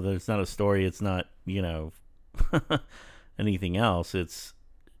anything else. It's not a story. It's not, anything else.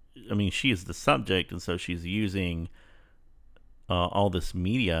 I mean, she is the subject, and so she's using all this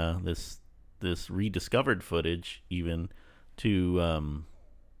media, this rediscovered footage, even to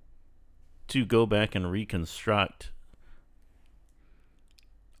go back and reconstruct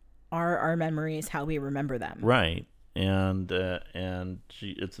Our memories, how we remember them. right, and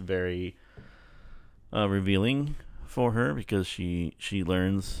it's very revealing for her, because she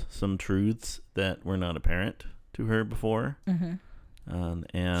learns some truths that were not apparent to her before. Mm-hmm.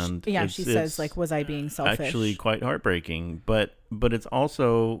 And Yeah, it's, she says, like, was I being selfish? Actually, quite heartbreaking. But it's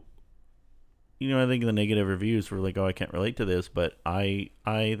also, I think the negative reviews were like, "Oh, I can't relate to this," but I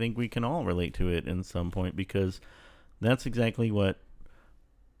think we can all relate to it in some point, because that's exactly what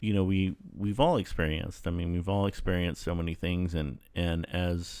we've all experienced. I mean, we've all experienced so many things, and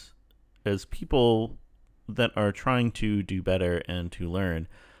as people that are trying to do better and to learn,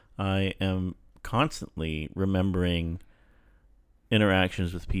 I am constantly remembering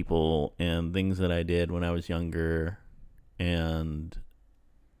interactions with people and things that I did when I was younger, and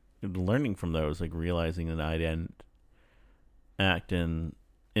learning from those, like realizing that I didn't act in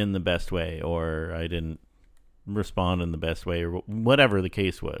the best way, or I didn't respond in the best way, or whatever the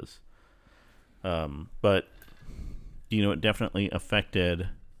case was. But it definitely affected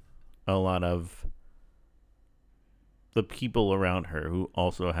a lot of the people around her, who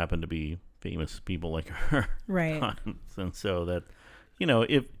also happen to be famous people like her. Right. And so that,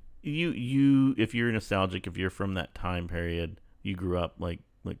 if if you're nostalgic, if you're from that time period, you grew up like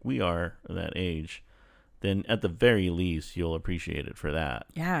we are that age, then at the very least you'll appreciate it for that.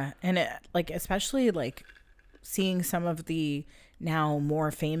 Yeah. And especially like seeing some of the now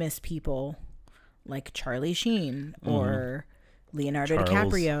more famous people like Charlie Sheen or Leonardo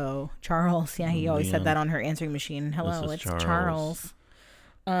DiCaprio. Charles. Yeah, he always said that on her answering machine. Hello, it's Charles.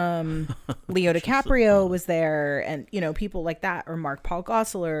 Leo DiCaprio was there, and people like that, or Mark Paul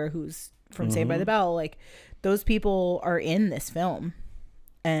Gosselaar, who's from Saved by the Bell. Like, those people are in this film,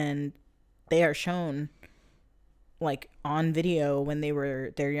 and they are shown like on video when they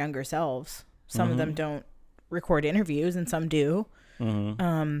were their younger selves. Some of them don't record interviews, and some do.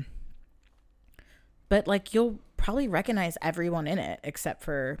 But like, you'll probably recognize everyone in it, except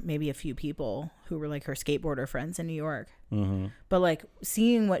for maybe a few people who were like her skateboarder friends in New York. But like,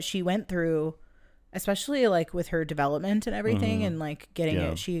 seeing what she went through, especially like with her development and everything, and like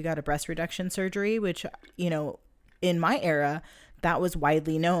getting she got a breast reduction surgery, which in my era, that was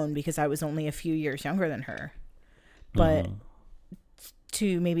widely known because I was only a few years younger than her. But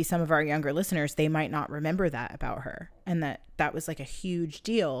to maybe some of our younger listeners, they might not remember that about her, and that was like a huge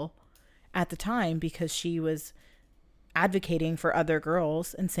deal at the time because she was advocating for other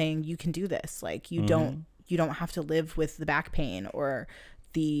girls and saying, you can do this. Like, you don't have to live with the back pain or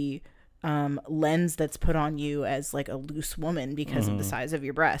the lens that's put on you as like a loose woman because of the size of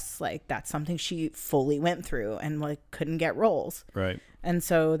your breasts. Like, that's something she fully went through and like couldn't get roles. Right. And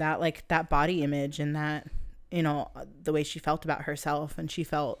so that like that body image and that, you know, the way she felt about herself, and she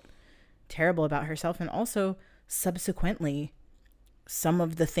felt terrible about herself. And also subsequently, some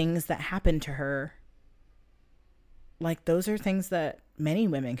of the things that happened to her, like, those are things that many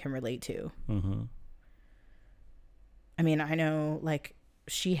women can relate to. I mean, I know, like,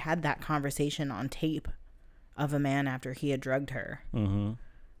 she had that conversation on tape of a man after he had drugged her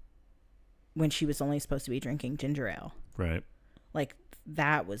when she was only supposed to be drinking ginger ale. Right. Like,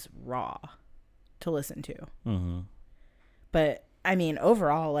 that was raw to listen to. But, I mean,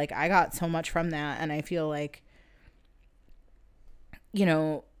 overall, like, I got so much from that, and I feel like, you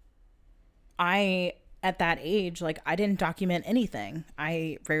know, at that age, like, I didn't document anything.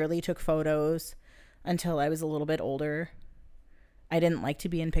 I rarely took photos until I was a little bit older. I didn't like to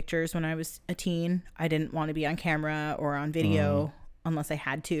be in pictures when I was a teen. I didn't want to be on camera or on video unless I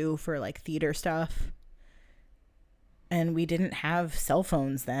had to for like theater stuff. And we didn't have cell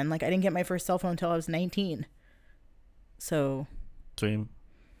phones then. Like, I didn't get my first cell phone until I was 19. So. Same.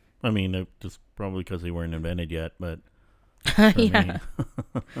 I mean, just probably because they weren't invented yet, but. Yeah.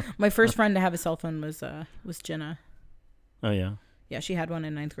 My first friend to have a cell phone was Jenna. Oh, yeah. Yeah, she had one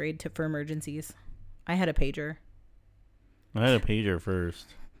in 9th grade for emergencies. I had a pager. I had a pager first.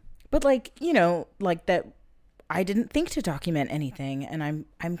 But, like, you know, like that, I didn't think to document anything, and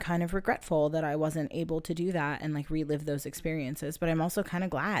I'm kind of regretful that I wasn't able to do that and like relive those experiences. But I'm also kind of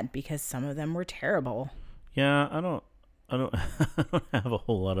glad because some of them were terrible. Yeah, I don't I don't have a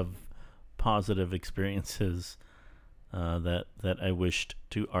whole lot of positive experiences that I wished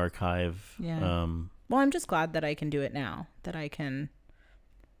to archive. Yeah. Well, I'm just glad that I can do it now, that I can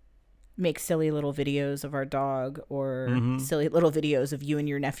make silly little videos of our dog or silly little videos of you and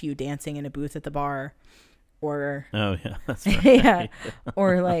your nephew dancing in a booth at the bar, or oh yeah, that's right. yeah,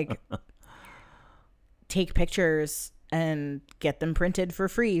 or like take pictures and get them printed for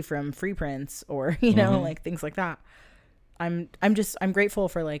free from Free Prints, or you know, like things like that. I'm grateful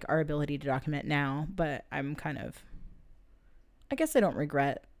for like our ability to document now, but I guess I don't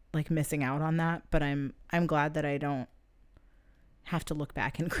regret like missing out on that, but I'm glad that I don't have to look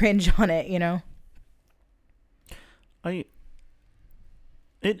back and cringe on it, you know? It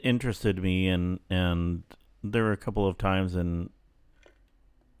interested me, and there were a couple of times at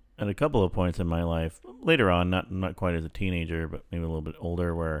a couple of points in my life later on, not quite as a teenager, but maybe a little bit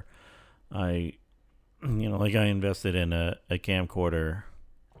older, where I invested in a camcorder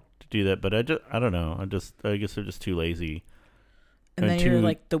to do that, but I don't know. I guess I'm just too lazy. And then you're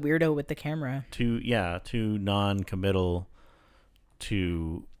like the weirdo with the camera. Too non-committal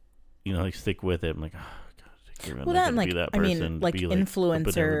to, like stick with it. I'm like, oh god, well, that like be that I person, mean, like influencer,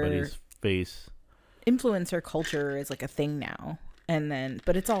 up in everybody's face. Influencer culture is like a thing now,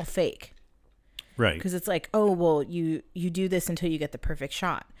 but it's all fake. Right. Because it's like, oh, well, you do this until you get the perfect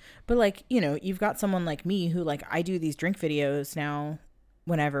shot. But like, you've got someone like me who like, I do these drink videos now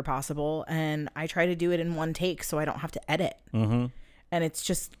whenever possible. And I try to do it in one take so I don't have to edit. Mm-hmm. And it's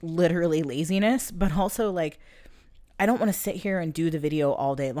just literally laziness. But also like, I don't want to sit here and do the video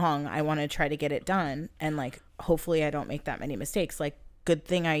all day long. I want to try to get it done. And like, hopefully I don't make that many mistakes. Like, good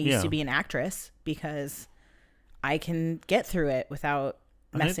thing I used to be an actress, because I can get through it without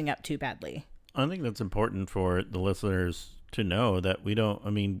messing up too badly. I think that's important for the listeners to know, that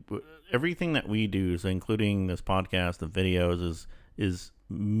everything that we do, so including this podcast, the videos, is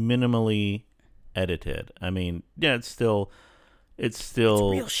minimally edited. I mean, yeah, it's still it's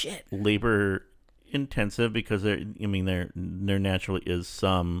real shit. Labor intensive, because there naturally is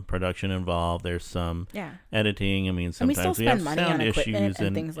some production involved. There's some editing. I mean, sometimes we have sound issues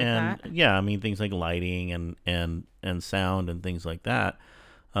and things like that. Yeah, I mean, things like lighting and sound and things like that.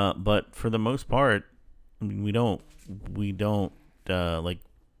 But for the most part, I mean, we don't like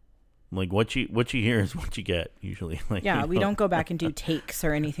what you hear is what you get usually. Like, we don't go back and do takes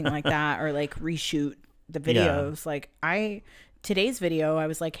or anything like that, or like reshoot the videos. Like today's video, I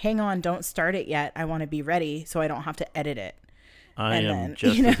was like, hang on, don't start it yet. I want to be ready so I don't have to edit it. I am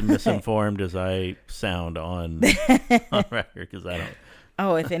just as misinformed as I sound on record, because I don't.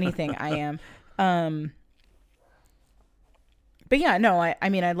 Oh, if anything, I am. But yeah, no, I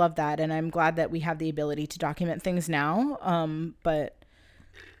mean, I love that. And I'm glad that we have the ability to document things now. But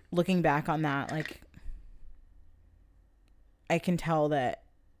looking back on that, like, I can tell that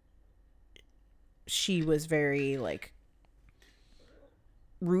she was very, like,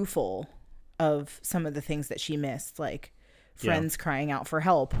 rueful of some of the things that she missed, like friends crying out for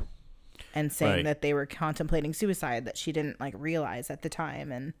help and saying that they were contemplating suicide that she didn't, like, realize at the time.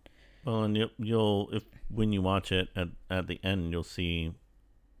 And well, and you'll if when you watch it at the end, you'll see,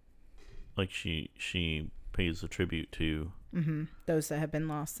 like, she pays a tribute to those that have been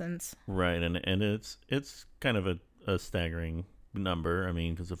lost since. Right, and it's kind of a staggering number. I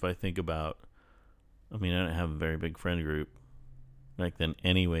mean, because if I think about, I mean, I don't have a very big friend group back then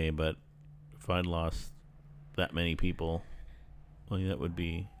anyway, but if I'd lost that many people, well, that would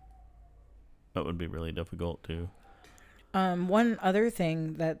be really difficult too. One other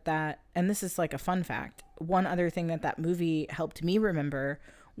thing that and this is like a fun fact, one other thing that movie helped me remember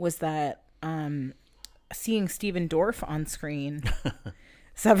was that seeing Stephen Dorff on screen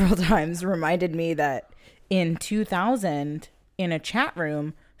several times reminded me that in 2000, in a chat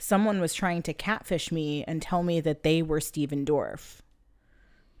room, someone was trying to catfish me and tell me that they were Stephen Dorff,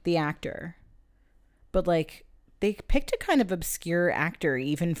 the actor. But, like, they picked a kind of obscure actor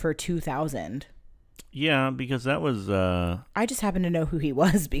even for 2000. Yeah, because that was... I just happen to know who he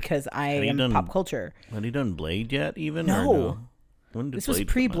was because I am pop culture. Had he done Blade yet, even? No. When did this Blade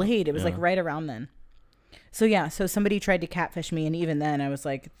was pre-Blade. It was, Yeah. like, right around then. So, yeah, so somebody tried to catfish me, and even then I was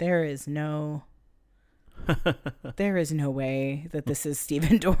like, there is no way that this is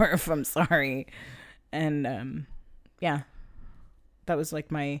Stephen Dorff. I'm sorry. And, yeah, that was,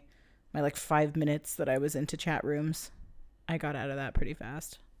 like, my like 5 minutes that I was into chat rooms. I got out of that pretty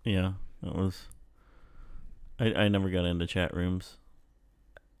fast. Yeah, that was... I never got into chat rooms.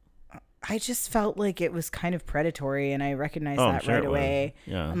 I just felt like it was kind of predatory, and I recognized that right away.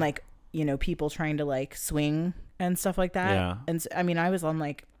 Yeah. And, like, you know, people trying to, like, swing and stuff like that. Yeah. And so, I mean, I was on,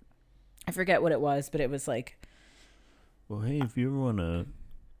 like, I forget what it was, but it was like, well, hey, if you ever want to...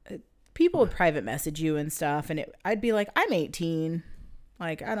 people would private message you and stuff, and I'd be like, I'm 18.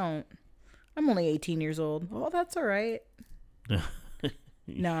 Like, I'm only 18 years old. Oh, that's all right.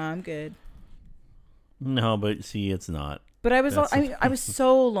 No, I'm good. No, but see, it's not. But I was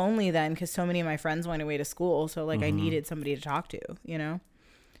so lonely then because so many of my friends went away to school. So, like, I needed somebody to talk to, you know?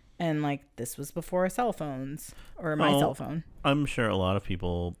 And, like, this was before cell phones or my cell phone. I'm sure a lot of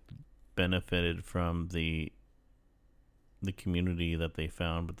people benefited from the community that they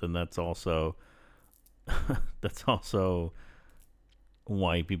found, but then that's also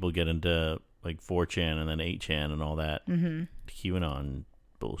why people get into, like, 4chan and then 8chan and all that QAnon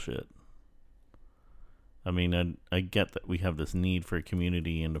bullshit. I mean, I get that we have this need for a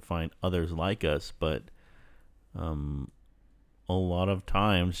community and to find others like us, but a lot of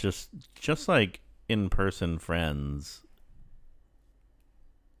times, just like in-person friends,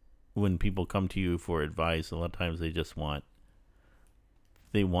 when people come to you for advice, a lot of times they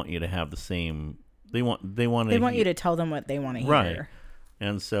want you to have the same. They want you to tell them what they want to hear, right?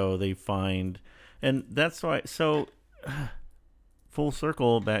 And so they find, and that's why. So. Full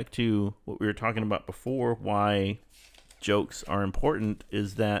circle back to what we were talking about before, why jokes are important,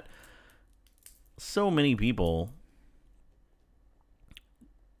 is that so many people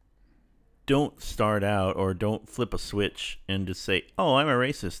don't start out or don't flip a switch and just say, "Oh, I'm a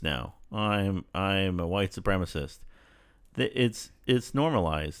racist now. I'm a white supremacist." It's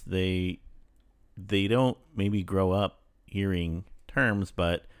normalized. They don't maybe grow up hearing terms,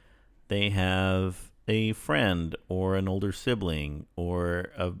 but they have a friend or an older sibling or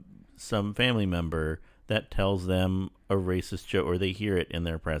some family member that tells them a racist joke, or they hear it in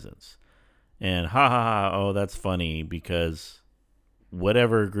their presence. And ha ha ha, oh, that's funny, because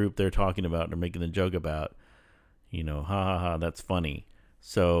whatever group they're talking about, they're making the joke about, you know, ha ha ha, that's funny.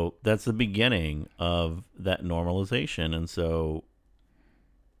 So that's the beginning of that normalization. And so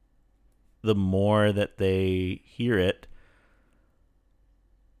the more that they hear it,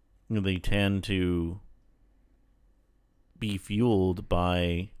 they tend to be fueled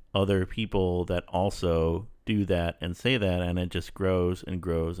by other people that also do that and say that, and it just grows and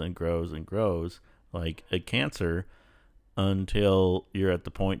grows and grows and grows like a cancer until you're at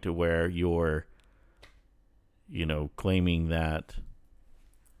the point to where you're, you know, claiming that,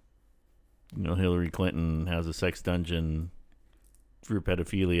 you know, Hillary Clinton has a sex dungeon for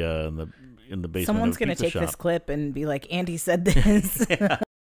pedophilia in the basement. Someone's going to take this clip and be like, Andy said this. Yeah.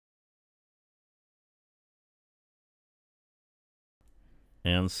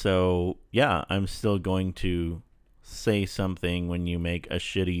 And so, yeah, I'm still going to say something when you make a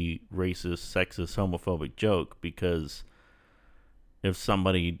shitty, racist, sexist, homophobic joke, because if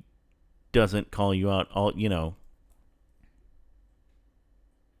somebody doesn't call you out, all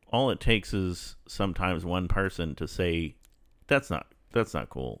it takes is sometimes one person to say, that's not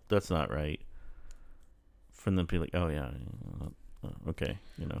cool, that's not right, for them to be like, oh yeah, okay,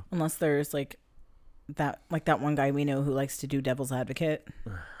 Unless there's like that one guy we know who likes to do devil's advocate.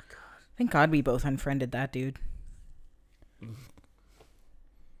 God. Thank God we both unfriended that dude.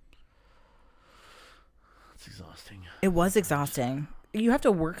 It's exhausting. It was exhausting. You have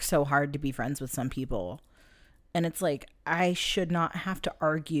to work so hard to be friends with some people. And it's like, I should not have to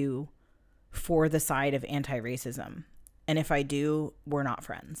argue for the side of anti-racism. And if I do, we're not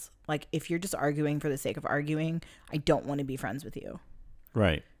friends. Like, if you're just arguing for the sake of arguing, I don't want to be friends with you.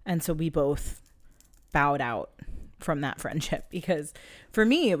 Right. And so we both bowed out from that friendship, because for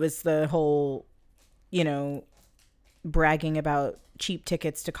me, it was the whole, bragging about cheap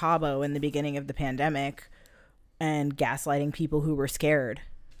tickets to Cabo in the beginning of the pandemic and gaslighting people who were scared.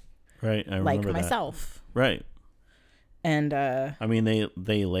 Right. I remember like myself. That. Right. And I mean,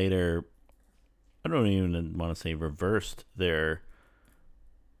 they later, I don't even want to say reversed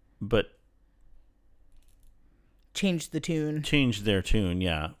but changed the tune. Changed their tune,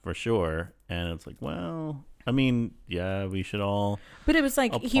 yeah, for sure. And it's like, well, I mean, yeah, we should all. But it was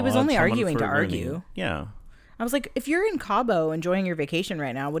like he was only arguing to argue. Yeah. I was like, if you're in Cabo enjoying your vacation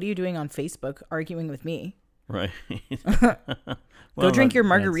right now, what are you doing on Facebook arguing with me? Right. Go drink your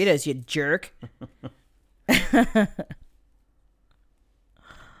margaritas, you jerk.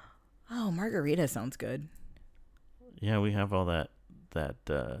 Oh, margarita sounds good. Yeah, we have all that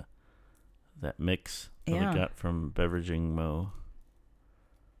mix that we got from Beveraging Mo.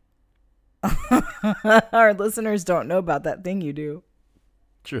 Our listeners don't know about that thing you do.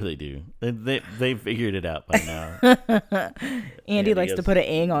 Sure they do. They figured it out by now. Andy likes to put an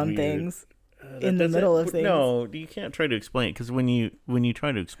ing on things in the middle of things. No, you can't try to explain it, because when you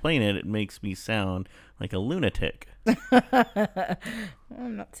try to explain it, it makes me sound like a lunatic.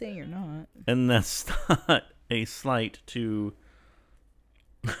 I'm not saying you're not. And that's not a slight to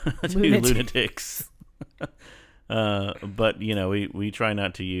lunatics. But we try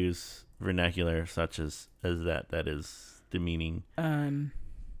not to use vernacular such as that is demeaning and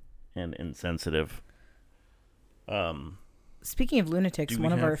insensitive. Speaking of lunatics,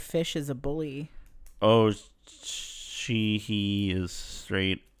 one of our fish is a bully. Oh, he is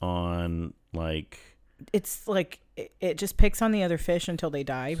straight on, like, it's like it just picks on the other fish until they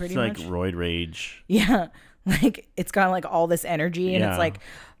die, pretty much. It's like roid rage. Yeah. Like, it's got like all this energy, and it's like,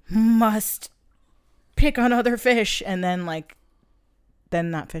 must pick on other fish, and then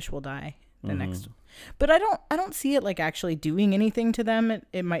that fish will die the next. But I don't see it like actually doing anything to them.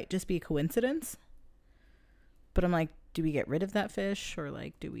 It might just be a coincidence. But I'm like, do we get rid of that fish, or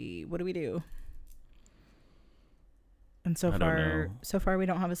like what do we do? And so far we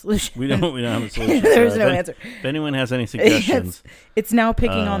don't have a solution. We don't have a solution. There's no answer. If anyone has any suggestions, it's now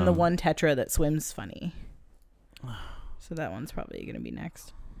picking on the one tetra that swims funny. So that one's probably going to be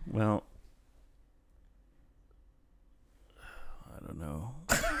next. Well, I don't know.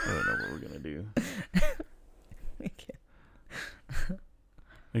 I don't know what we're going to do.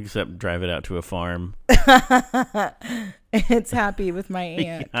 Except drive it out to a farm. It's happy with my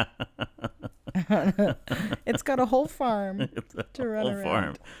aunt. It's got a whole farm to run around.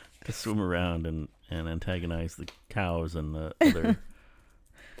 Farm to swim around and antagonize the cows and the other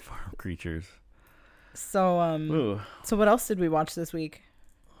farm creatures. So what else did we watch this week?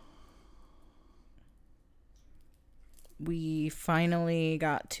 We finally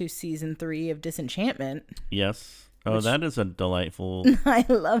got to season 3 of Disenchantment. Yes. Oh, that is a delightful. I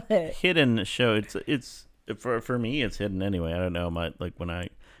love it. Hidden show. It's for me. It's hidden anyway. I don't know.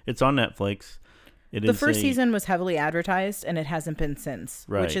 It's on Netflix. The first season was heavily advertised, and it hasn't been since,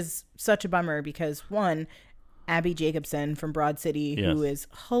 right. Which is such a bummer, because one, Abby Jacobson from Broad City, who is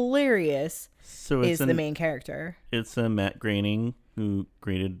hilarious, is the main character. It's Matt Groening, who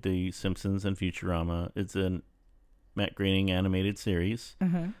created The Simpsons and Futurama. It's a Matt Groening animated series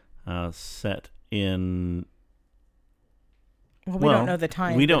set in. Well, we don't know the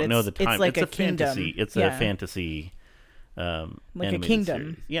time. We don't know the time. It's like it's a kingdom. Fantasy. It's a fantasy. Like a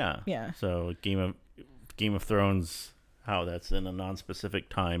kingdom. Series. Yeah. So Game of Thrones, how that's in a non-specific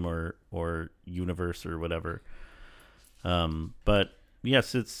time or universe or whatever. But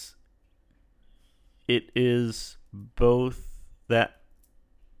yes, it is both that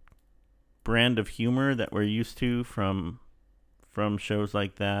brand of humor that we're used to from shows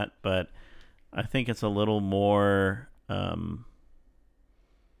like that, but I think it's a little more.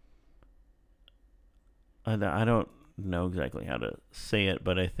 I don't know exactly how to say it,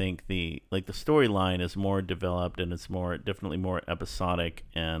 but I think the storyline is more developed and it's definitely more episodic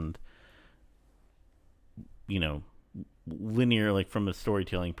and, linear, like from a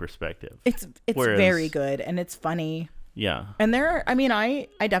storytelling perspective. It's very good and it's funny. Yeah. And I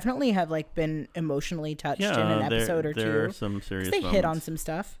definitely have like been emotionally touched in an episode or two. There are some serious moments. They hit on some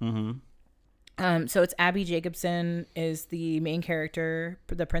stuff. Mm-hmm. So it's Abby Jacobson is the main character,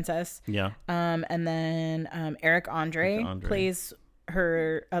 the princess. Yeah. And then Eric Andre plays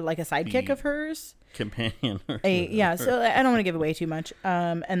her like a sidekick of hers. Companion. So I don't want to give away too much.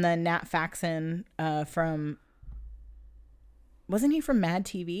 And then Nat Faxon wasn't he from Mad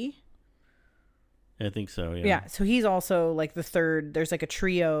TV? I think so, yeah. Yeah, so he's also like the third. There's like a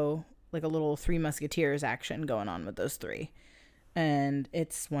trio, like a little Three Musketeers action going on with those three. And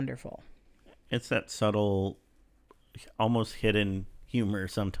it's wonderful. It's that subtle, almost hidden humor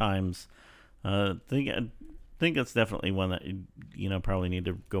sometimes. I think that's definitely one that you probably need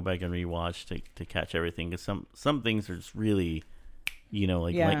to go back and rewatch to catch everything. Because some things are just really,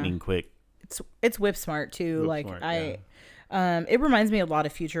 lightning quick. It's whip smart too. It reminds me a lot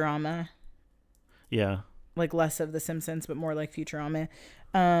of Futurama. Yeah. Like less of The Simpsons, but more like Futurama.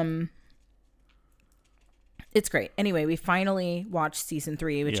 It's great. Anyway, we finally watched season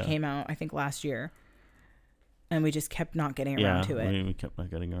 3, which came out, I think, last year. And we just kept not getting around to it. We kept not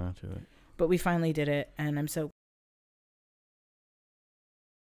getting around to it. But we finally did it, and I'm so...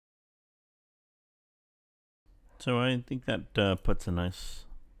 So I think that puts a nice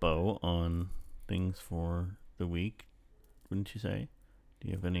bow on things for the week, wouldn't you say? Do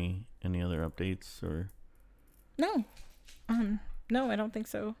you have any other updates or? No, no, I don't think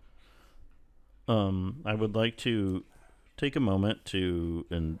so. I would like to take a moment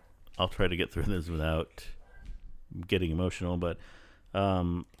and I'll try to get through this without getting emotional, but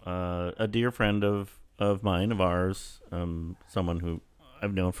a dear friend of mine, of ours, someone who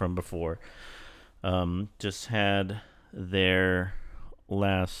I've known from before, just had their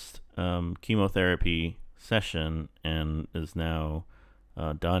last chemotherapy session and is now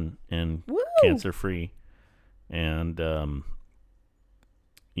done and cancer free, and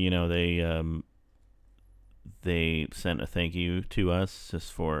they sent a thank you to us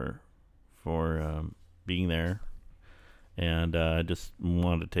just for being there, and I just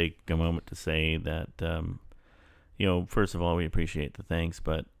wanted to take a moment to say that first of all, we appreciate the thanks,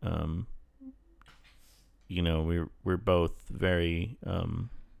 but we're both very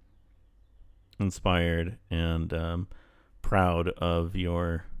inspired and proud of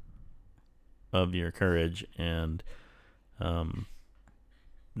your courage, and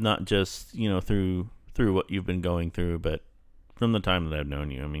not just through what you've been going through, but from the time that I've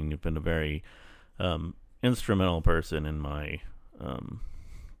known you. I mean, you've been a very instrumental person in my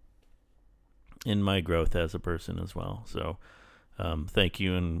growth as a person as well. So thank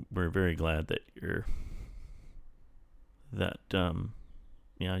you, and we're very glad that you're done.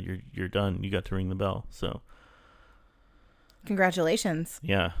 You got to ring the bell. So congratulations.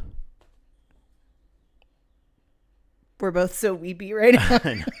 Yeah. We're both so weepy right now.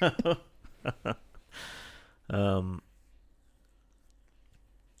 I know.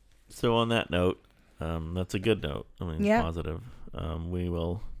 So on that note, that's a good note. I mean, positive. We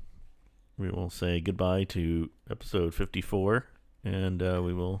will say goodbye to episode 54, and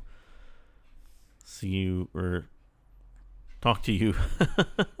we will see you or talk to you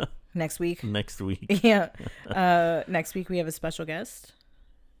next week. Yeah. Next week we have a special guest.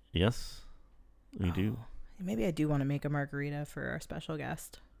 Yes, we do. Maybe I do want to make a margarita for our special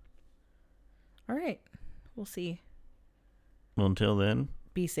guest. All right. We'll see. Well, until then,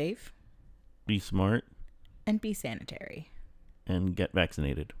 be safe. Be smart. And be sanitary. And get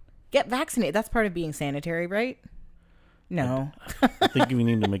vaccinated. Get vaccinated. That's part of being sanitary, right? No. I think we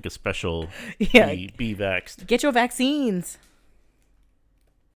need to make a special be vaxxed. Get your vaccines.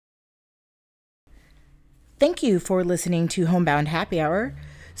 Thank you for listening to Homebound Happy Hour.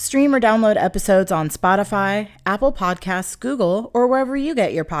 Stream or download episodes on Spotify, Apple Podcasts, Google, or wherever you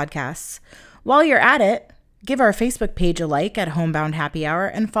get your podcasts. While you're at it, give our Facebook page a like at Homebound Happy Hour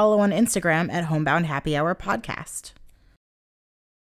and follow on Instagram at Homebound Happy Hour Podcast.